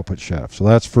 turn of the output shaft. So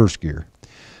that's first gear.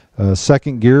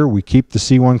 Second gear, we keep the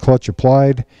C1 clutch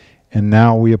applied, and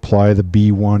now we apply the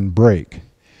B1 brake.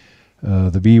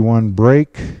 The B1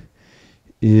 brake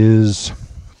is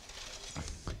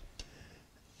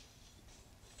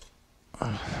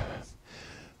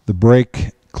the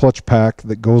brake clutch pack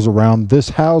that goes around this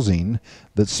housing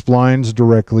that splines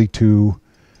directly to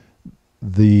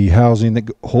the housing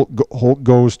that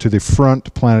goes to the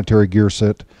front planetary gear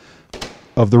set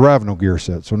of the Ravenel gear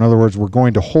set. So in other words, we're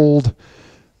going to hold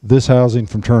this housing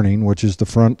from turning, which is the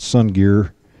front sun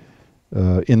gear.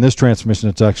 In this transmission,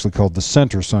 it's actually called the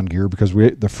center sun gear because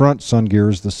the front sun gear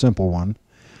is the simple one.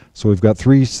 So we've got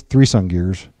three sun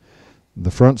gears: the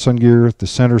front sun gear, the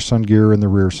center sun gear, and the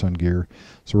rear sun gear.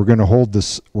 So we're going to hold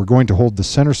this. We're going to hold the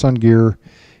center sun gear,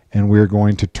 and we're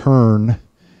going to turn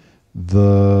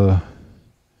the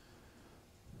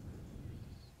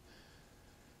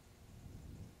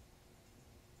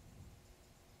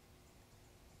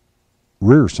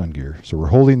rear sun gear. So we're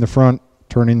holding the front,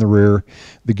 turning the rear.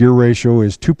 The gear ratio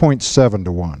is 2.7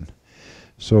 to 1.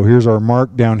 So here's our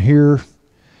mark down here.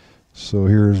 So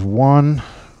here's 1,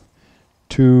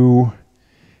 2,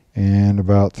 and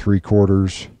about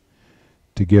 3/4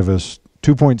 to give us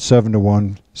 2.7 to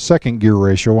 1 second gear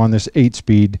ratio on this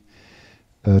 8-speed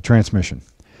transmission.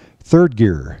 Third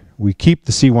gear, we keep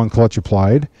the C1 clutch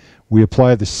applied. We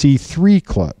apply the C3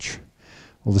 clutch.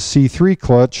 Well, the C3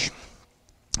 clutch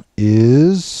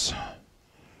is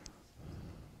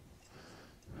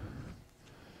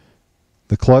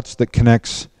the clutch that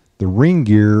connects the ring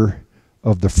gear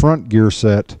of the front gear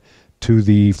set to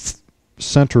the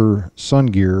center sun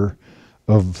gear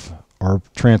of our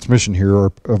transmission here,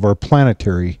 or of our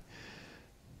planetary,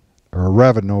 or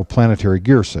Ravenel planetary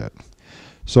gear set.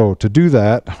 So to do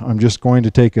that, I'm just going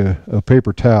to take a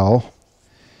paper towel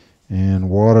and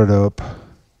wad it up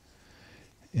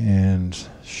and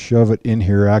shove it in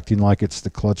here, acting like it's the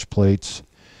clutch plates,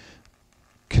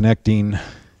 connecting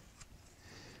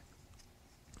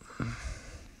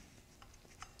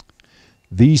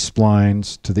these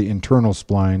splines to the internal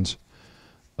splines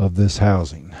of this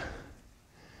housing.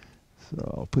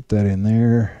 So I'll put that in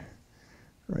there,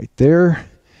 right there.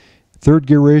 Third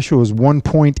gear ratio is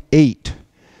 1.8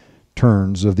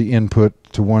 turns of the input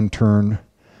to 1 turn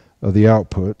of the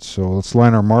output. So let's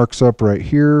line our marks up right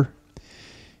here.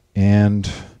 And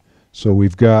so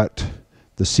we've got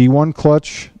the C1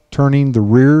 clutch turning the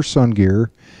rear sun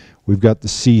gear. We've got the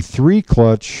C3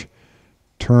 clutch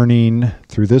turning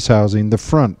through this housing the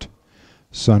front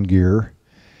sun gear.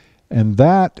 And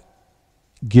that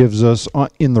gives us,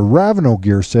 in the Ravenel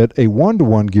gear set, a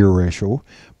 1-to-1 gear ratio,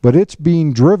 but it's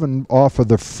being driven off of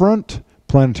the front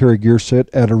planetary gear set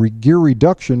at a gear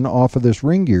reduction off of this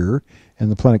ring gear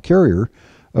and the planet carrier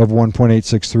of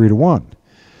 1.863 to 1.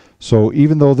 So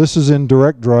even though this is in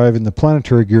direct drive in the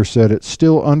planetary gear set, it's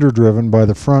still underdriven by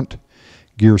the front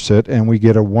gear set, and we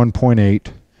get a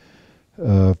 1.8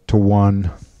 to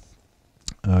 1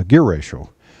 gear ratio.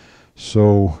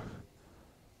 So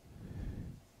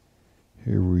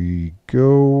here we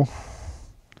go.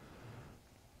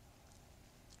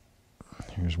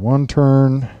 Here's 1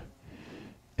 turn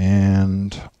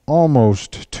and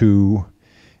almost 2,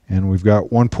 and we've got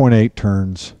 1.8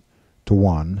 turns to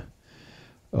 1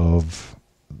 of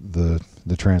the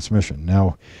transmission.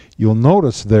 Now you'll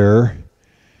notice there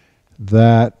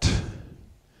that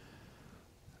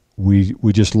we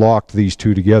just locked these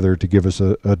two together to give us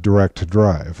a direct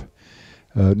drive.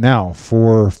 Now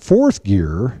for 4th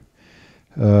gear,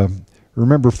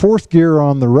 remember 4th gear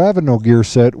on the Ravenel gear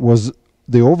set was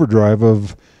the overdrive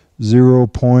of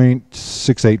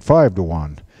 0.685 to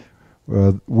 1.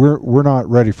 We're not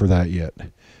ready for that yet.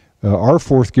 Our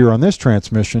 4th gear on this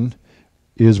transmission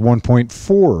is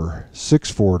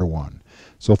 1.464 to 1.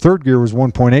 So 3rd gear was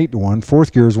 1.8 to 1,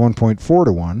 4th gear is 1.4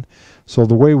 to 1. So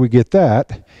the way we get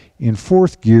that in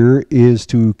 4th gear is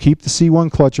to keep the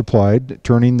C1 clutch applied,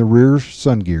 turning the rear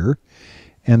sun gear,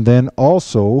 and then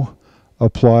also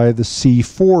apply the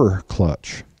C4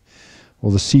 clutch.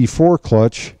 Well, the C4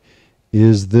 clutch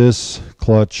is this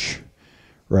clutch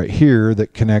right here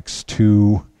that connects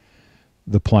to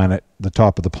the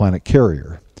top of the planet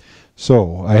carrier.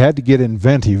 So I had to get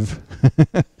inventive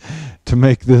to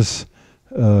make this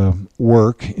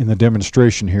work in the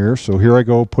demonstration here. So here I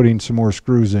go, putting some more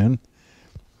screws in,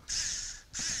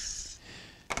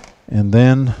 and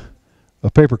then a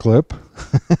paper clip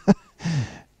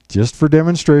just for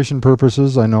demonstration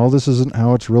purposes. I know this isn't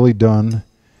how it's really done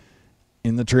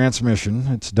in the transmission.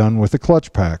 It's done with a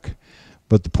clutch pack,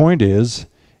 but the point is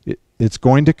it's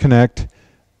going to connect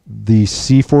the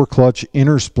C4 clutch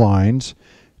inner splines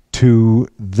to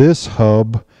this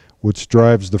hub, which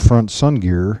drives the front sun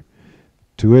gear,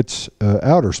 to its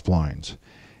outer splines.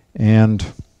 And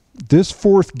this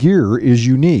 4th gear is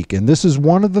unique, and this is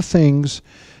one of the things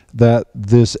that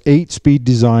this 8-speed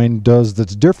design does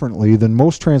that's differently than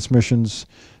most transmissions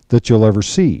that you'll ever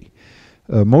see.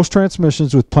 Most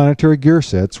transmissions with planetary gear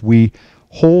sets, we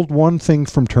hold one thing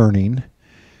from turning,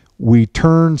 we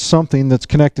turn something that's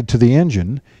connected to the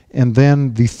engine, and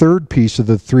then the third piece of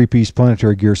the 3-piece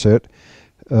planetary gear set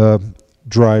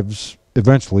drives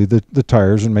eventually the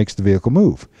tires and makes the vehicle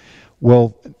move.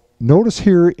 Well, notice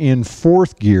here in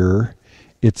 4th gear,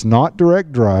 it's not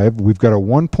direct drive. We've got a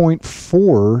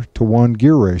 1.4 to 1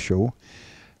 gear ratio.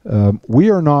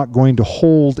 We are not going to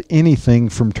hold anything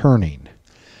from turning.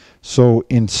 So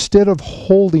instead of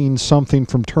holding something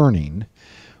from turning,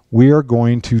 we are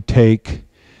going to take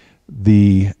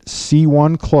the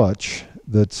C1 clutch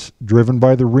that's driven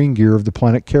by the ring gear of the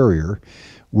Planet Carrier,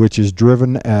 which is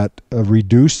driven at a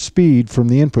reduced speed from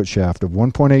the input shaft of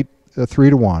 1.83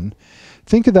 to 1.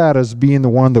 Think of that as being the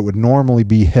one that would normally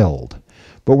be held,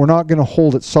 but we're not going to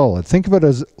hold it solid. Think of it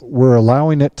as we're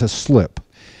allowing it to slip,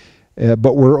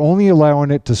 but we're only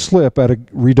allowing it to slip at a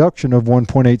reduction of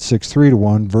 1.863 to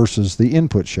 1 versus the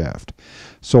input shaft.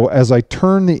 So as I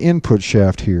turn the input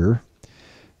shaft here,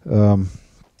 let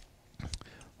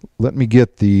me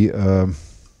get the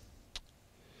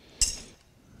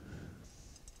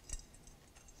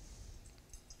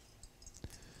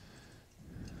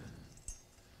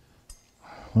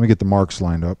marks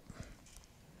lined up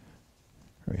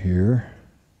right here.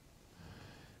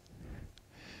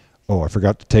 Oh, I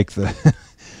forgot to take the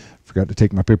forgot to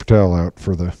take my paper towel out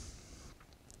for the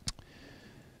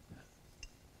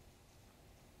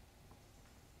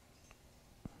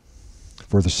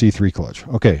C3 clutch.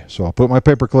 Okay, so I'll put my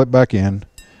paper clip back in,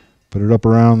 put it up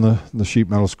around the sheet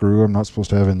metal screw I'm not supposed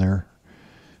to have in there,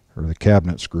 or the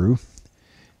cabinet screw.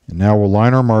 And now we'll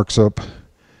line our marks up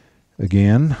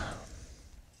again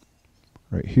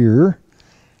right here.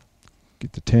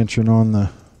 Get the tension on the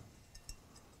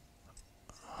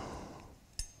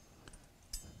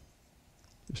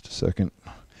just a second.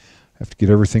 I have to get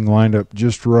everything lined up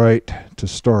just right to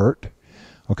start.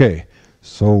 Okay,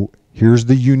 so here's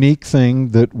the unique thing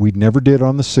that we never did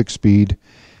on the 6-speed,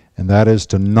 and that is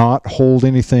to not hold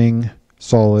anything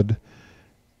solid.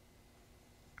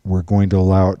 We're going to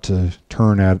allow it to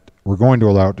turn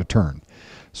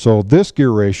So this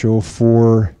gear ratio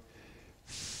for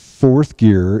 4th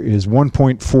gear is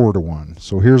 1.4 to 1.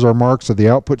 So here's our marks of the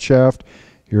output shaft,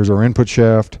 here's our input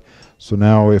shaft. So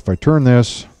now if I turn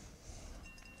this,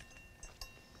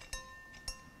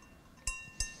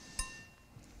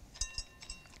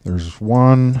 there's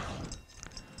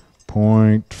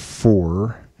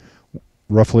 1.4,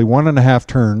 roughly 1.5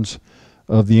 turns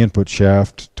of the input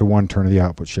shaft to 1 turn of the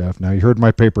output shaft. Now you heard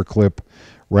my paper clip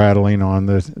rattling on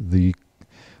the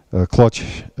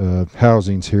clutch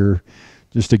housings here.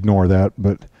 Just ignore that,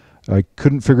 but I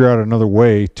couldn't figure out another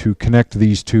way to connect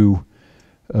these two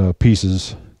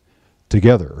pieces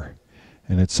together.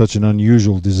 And it's such an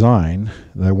unusual design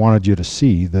that I wanted you to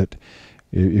see that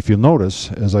if you'll notice,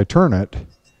 as I turn it,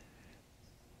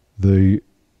 the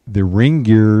ring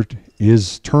gear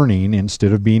is turning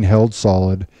instead of being held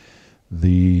solid.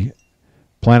 The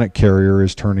Planet Carrier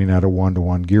is turning at a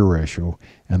 1-to-1 gear ratio,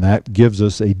 and that gives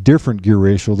us a different gear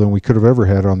ratio than we could have ever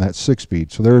had on that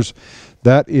 6-speed. So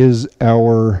that is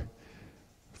our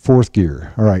 4th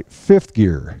gear. All right, 5th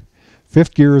gear.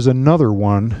 5th gear is another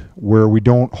one where we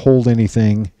don't hold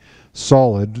anything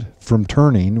solid from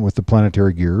turning with the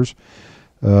planetary gears.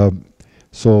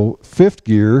 So 5th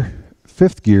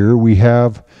gear, we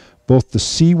have both the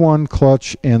C1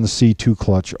 clutch and the C2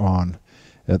 clutch on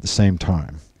at the same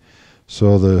time.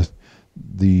 So the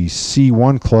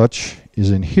C1 clutch is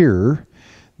in here.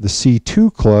 The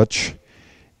C2 clutch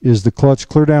is the clutch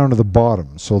clear down to the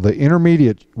bottom. So the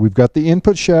intermediate, we've got the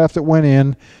input shaft that went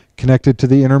in, connected to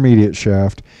the intermediate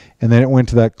shaft, and then it went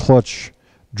to that clutch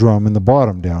drum in the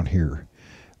bottom down here.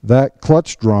 That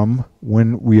clutch drum,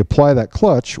 when we apply that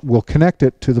clutch, will connect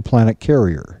it to the Planet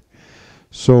Carrier.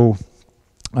 So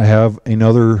I have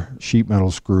another sheet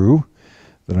metal screw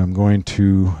that I'm going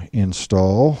to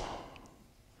install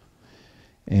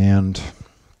and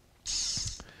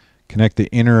connect the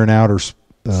inner and outer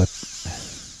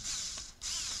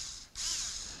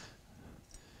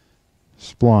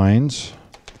splines.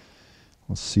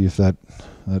 Let's see if that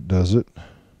does it.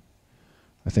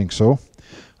 I think so.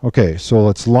 Okay, so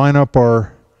let's line up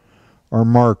our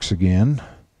marks again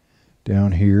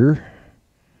down here.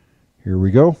 Here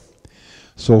we go.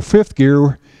 So 5th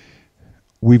gear,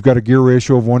 we've got a gear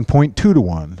ratio of 1.2 to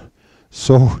 1.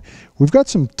 So we've got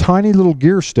some tiny little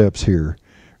gear steps here.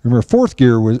 Remember,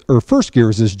 1st gear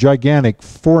was this gigantic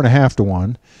 4.5 to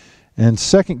 1, and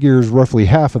 2nd gear is roughly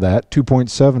half of that,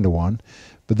 2.7 to 1.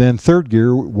 But then third gear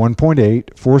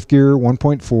 1.8, fourth gear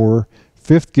 1.4,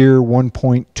 fifth gear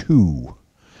 1.2.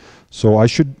 So I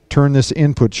should turn this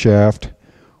input shaft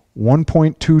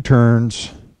 1.2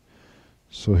 turns.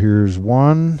 So here's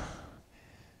 1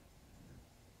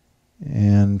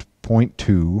 and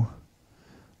 0.2.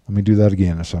 Let me do that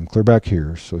again. So I'm clear back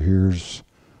here. So here's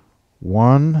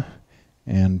 1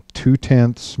 and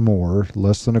 2/10 more,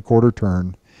 less than a quarter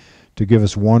turn, to give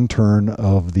us 1 turn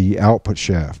of the output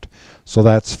shaft. So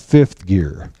that's fifth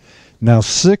gear. Now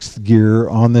sixth gear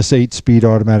on this 8-speed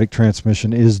automatic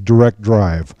transmission is direct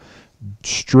drive,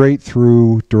 straight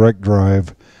through direct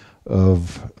drive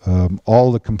of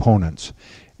all the components.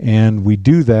 And we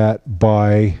do that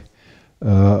by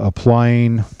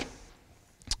applying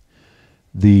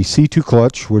the C2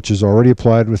 clutch, which is already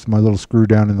applied with my little screw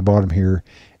down in the bottom here,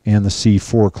 and the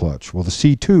C4 clutch. Well, the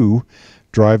C2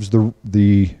 drives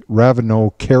the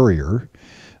Ravenel carrier.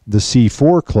 The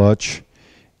C4 clutch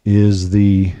is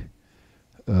the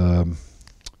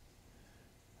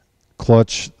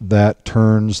clutch that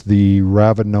turns the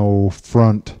Ravenel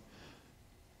front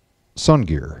sun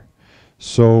gear.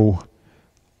 So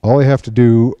all I have to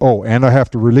do, oh, and I have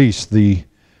to release the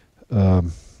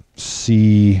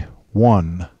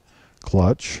C1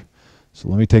 clutch. So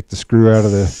let me take the screw out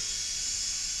of the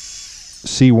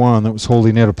C1 that was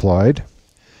holding it applied.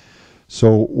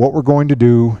 So what we're going to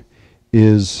do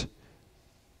is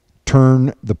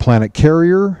turn the planet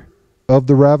carrier of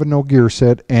the Ravenel gear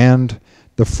set and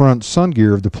the front sun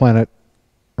gear of the planet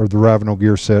or the Ravenel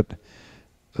gear set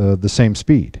the same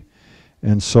speed.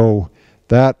 And so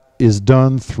that is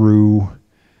done through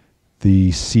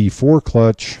the C4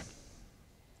 clutch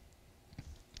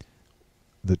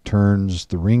that turns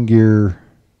the ring gear.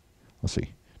 Let's see.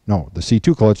 No, the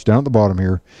C2 clutch down at the bottom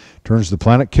here turns the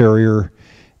planet carrier,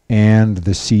 and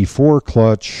the C4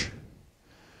 clutch,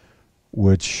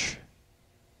 which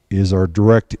is our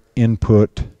direct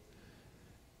input,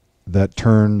 that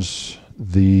turns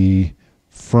the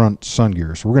front sun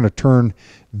gear. So we're going to turn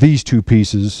these two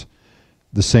pieces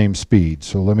the same speed.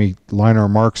 So let me line our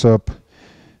marks up.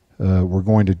 We're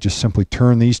going to just simply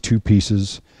turn these two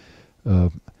pieces.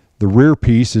 The rear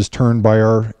piece is turned by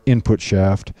our input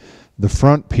shaft. The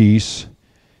front piece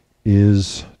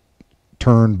is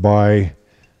turned by,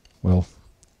 well,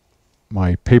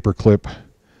 my paper clip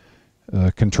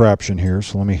contraption here.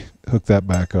 So let me hook that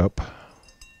back up.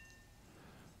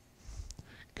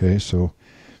 Okay, so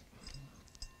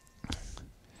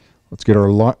let's get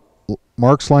our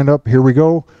marks lined up. Here we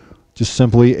go. Just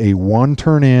simply a 1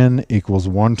 turn in equals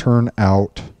 1 turn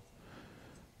out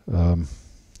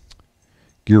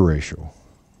gear ratio.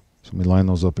 So let me line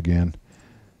those up again.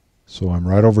 So I'm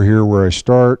right over here where I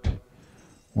start.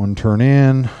 1 turn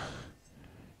in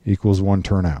equals 1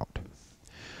 turn out.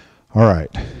 All right.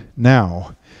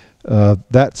 Now,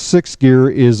 that 6th gear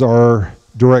is our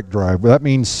direct drive. That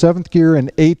means 7th gear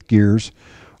and 8th gears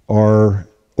are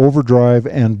overdrive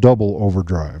and double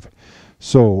overdrive.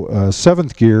 So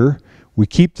 7th gear, we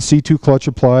keep the C2 clutch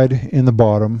applied in the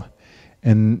bottom,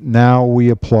 and now we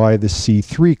apply the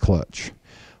C3 clutch.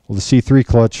 Well, the C3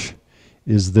 clutch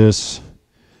is this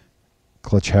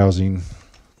clutch housing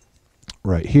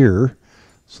right here.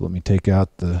 So let me take out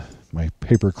my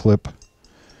paper clip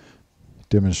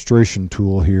demonstration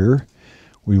tool here.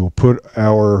 We will put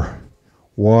our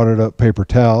wadded up paper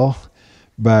towel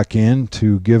back in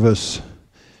to give us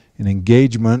an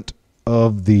engagement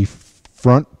of the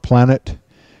front planet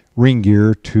ring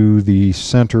gear to the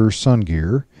center sun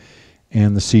gear,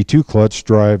 and the C2 clutch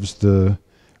drives the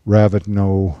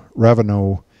Ravenel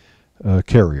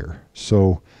carrier.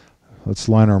 So let's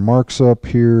line our marks up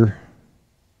here.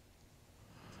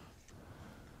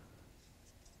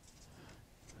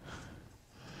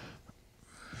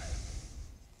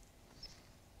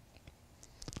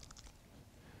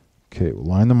 Okay, we'll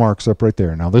line the marks up right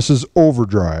there. Now this is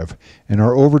overdrive, and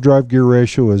our overdrive gear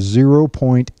ratio is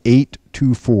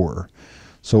 0.824.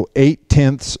 So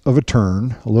 8/10 of a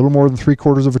turn, a little more than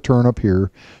 3/4 of a turn up here,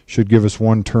 should give us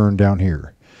 1 turn down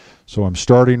here. So I'm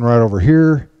starting right over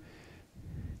here.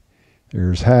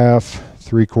 There's half,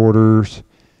 3/4,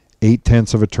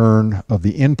 8/10 of a turn of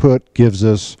the input gives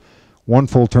us 1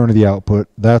 full turn of the output.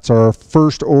 That's our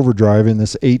first overdrive in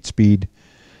this 8-speed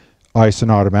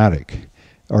Aisin automatic.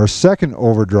 Our second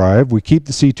overdrive, we keep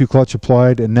the C2 clutch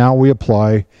applied, and now we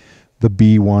apply the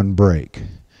B1 brake.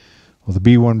 Well, the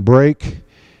B1 brake,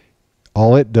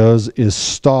 all it does is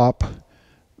stop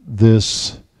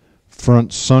this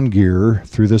front sun gear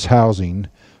through this housing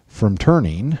from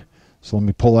turning. So let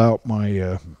me pull out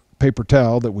my paper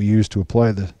towel that we used to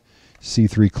apply the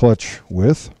C3 clutch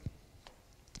with.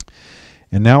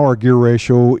 And now our gear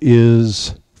ratio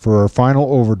is for our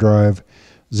final overdrive,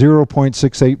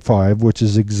 0.685, which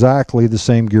is exactly the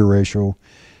same gear ratio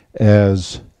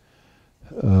as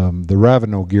the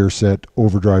Ravino gear set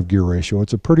overdrive gear ratio.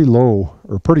 It's a pretty low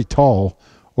or pretty tall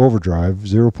overdrive,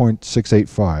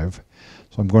 0.685.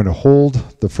 So I'm going to hold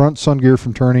the front sun gear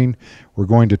from turning. We're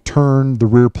going to turn the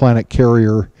rear planet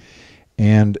carrier,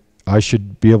 and I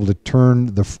should be able to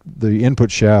turn the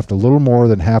input shaft a little more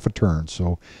than half a turn.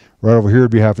 So right over here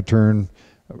would be half a turn.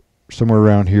 Somewhere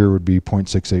around here would be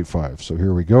 0.685. So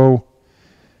here we go.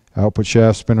 Output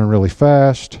shaft spinning really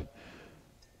fast.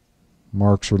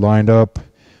 Marks are lined up,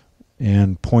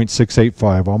 and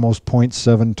 0.685, almost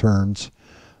 0.7 turns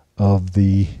of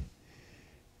the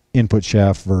input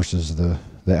shaft versus the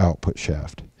output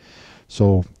shaft.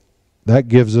 So that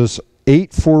gives us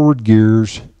 8 forward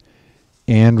gears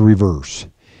and reverse.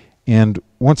 And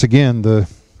once again, the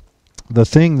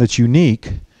thing that's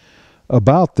unique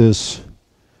about this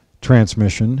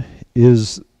transmission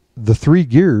is the 3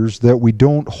 gears that we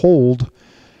don't hold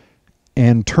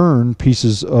and turn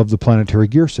pieces of the planetary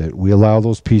gear set. We allow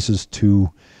those pieces to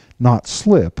not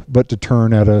slip, but to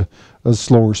turn at a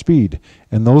slower speed.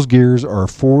 And those gears are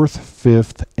 4th,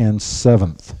 5th, and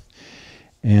 7th.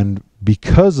 And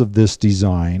because of this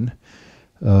design,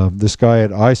 this guy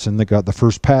at Aisin that got the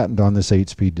first patent on this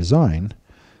 8-speed design,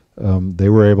 they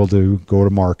were able to go to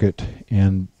market,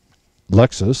 and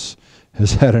Lexus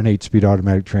has had an 8-speed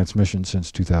automatic transmission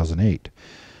since 2008.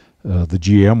 The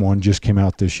GM one just came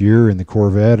out this year in the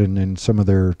Corvette and in some of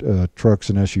their trucks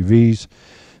and SUVs.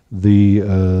 The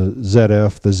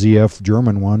ZF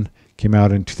German one came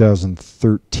out in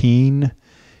 2013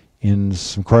 in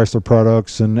some Chrysler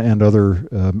products and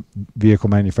other vehicle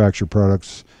manufacturer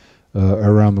products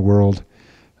around the world.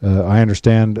 I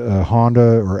understand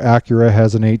Honda or Acura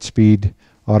has an 8-speed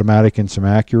automatic in some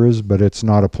Acuras, but it's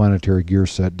not a planetary gear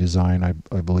set design, I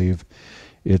believe.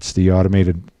 It's the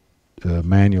automated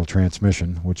manual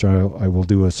transmission, which I will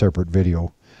do a separate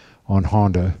video on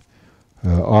Honda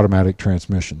automatic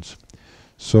transmissions.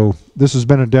 So this has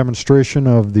been a demonstration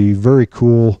of the very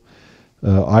cool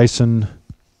Aisin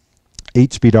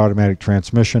 8-speed automatic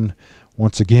transmission.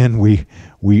 Once again, we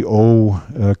owe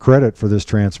credit for this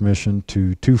transmission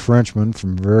to 2 Frenchmen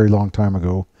from a very long time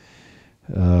ago.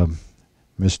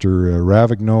 Mr.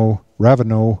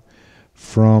 Ravino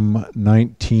from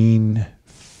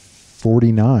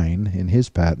 1949 in his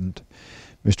patent,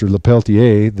 Mr.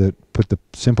 Lepelletier that put the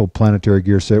simple planetary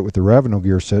gear set with the Ravino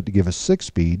gear set to give us 6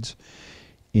 speeds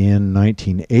in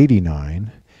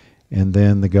 1989, and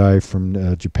then the guy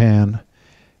from Japan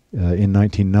in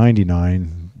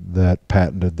 1999 that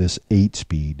patented this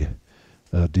 8-speed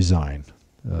design.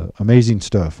 Amazing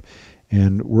stuff.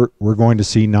 And we're going to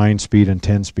see 9-speed and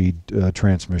 10-speed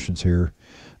transmissions here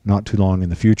not too long in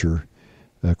the future.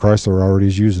 Chrysler already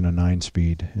is using a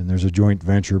 9-speed, and there's a joint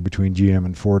venture between GM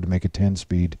and Ford to make a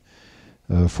 10-speed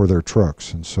for their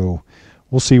trucks. And so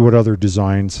we'll see what other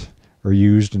designs are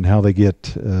used and how they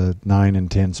get 9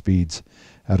 and 10 speeds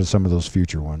out of some of those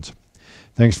future ones.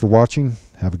 Thanks for watching.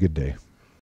 Have a good day.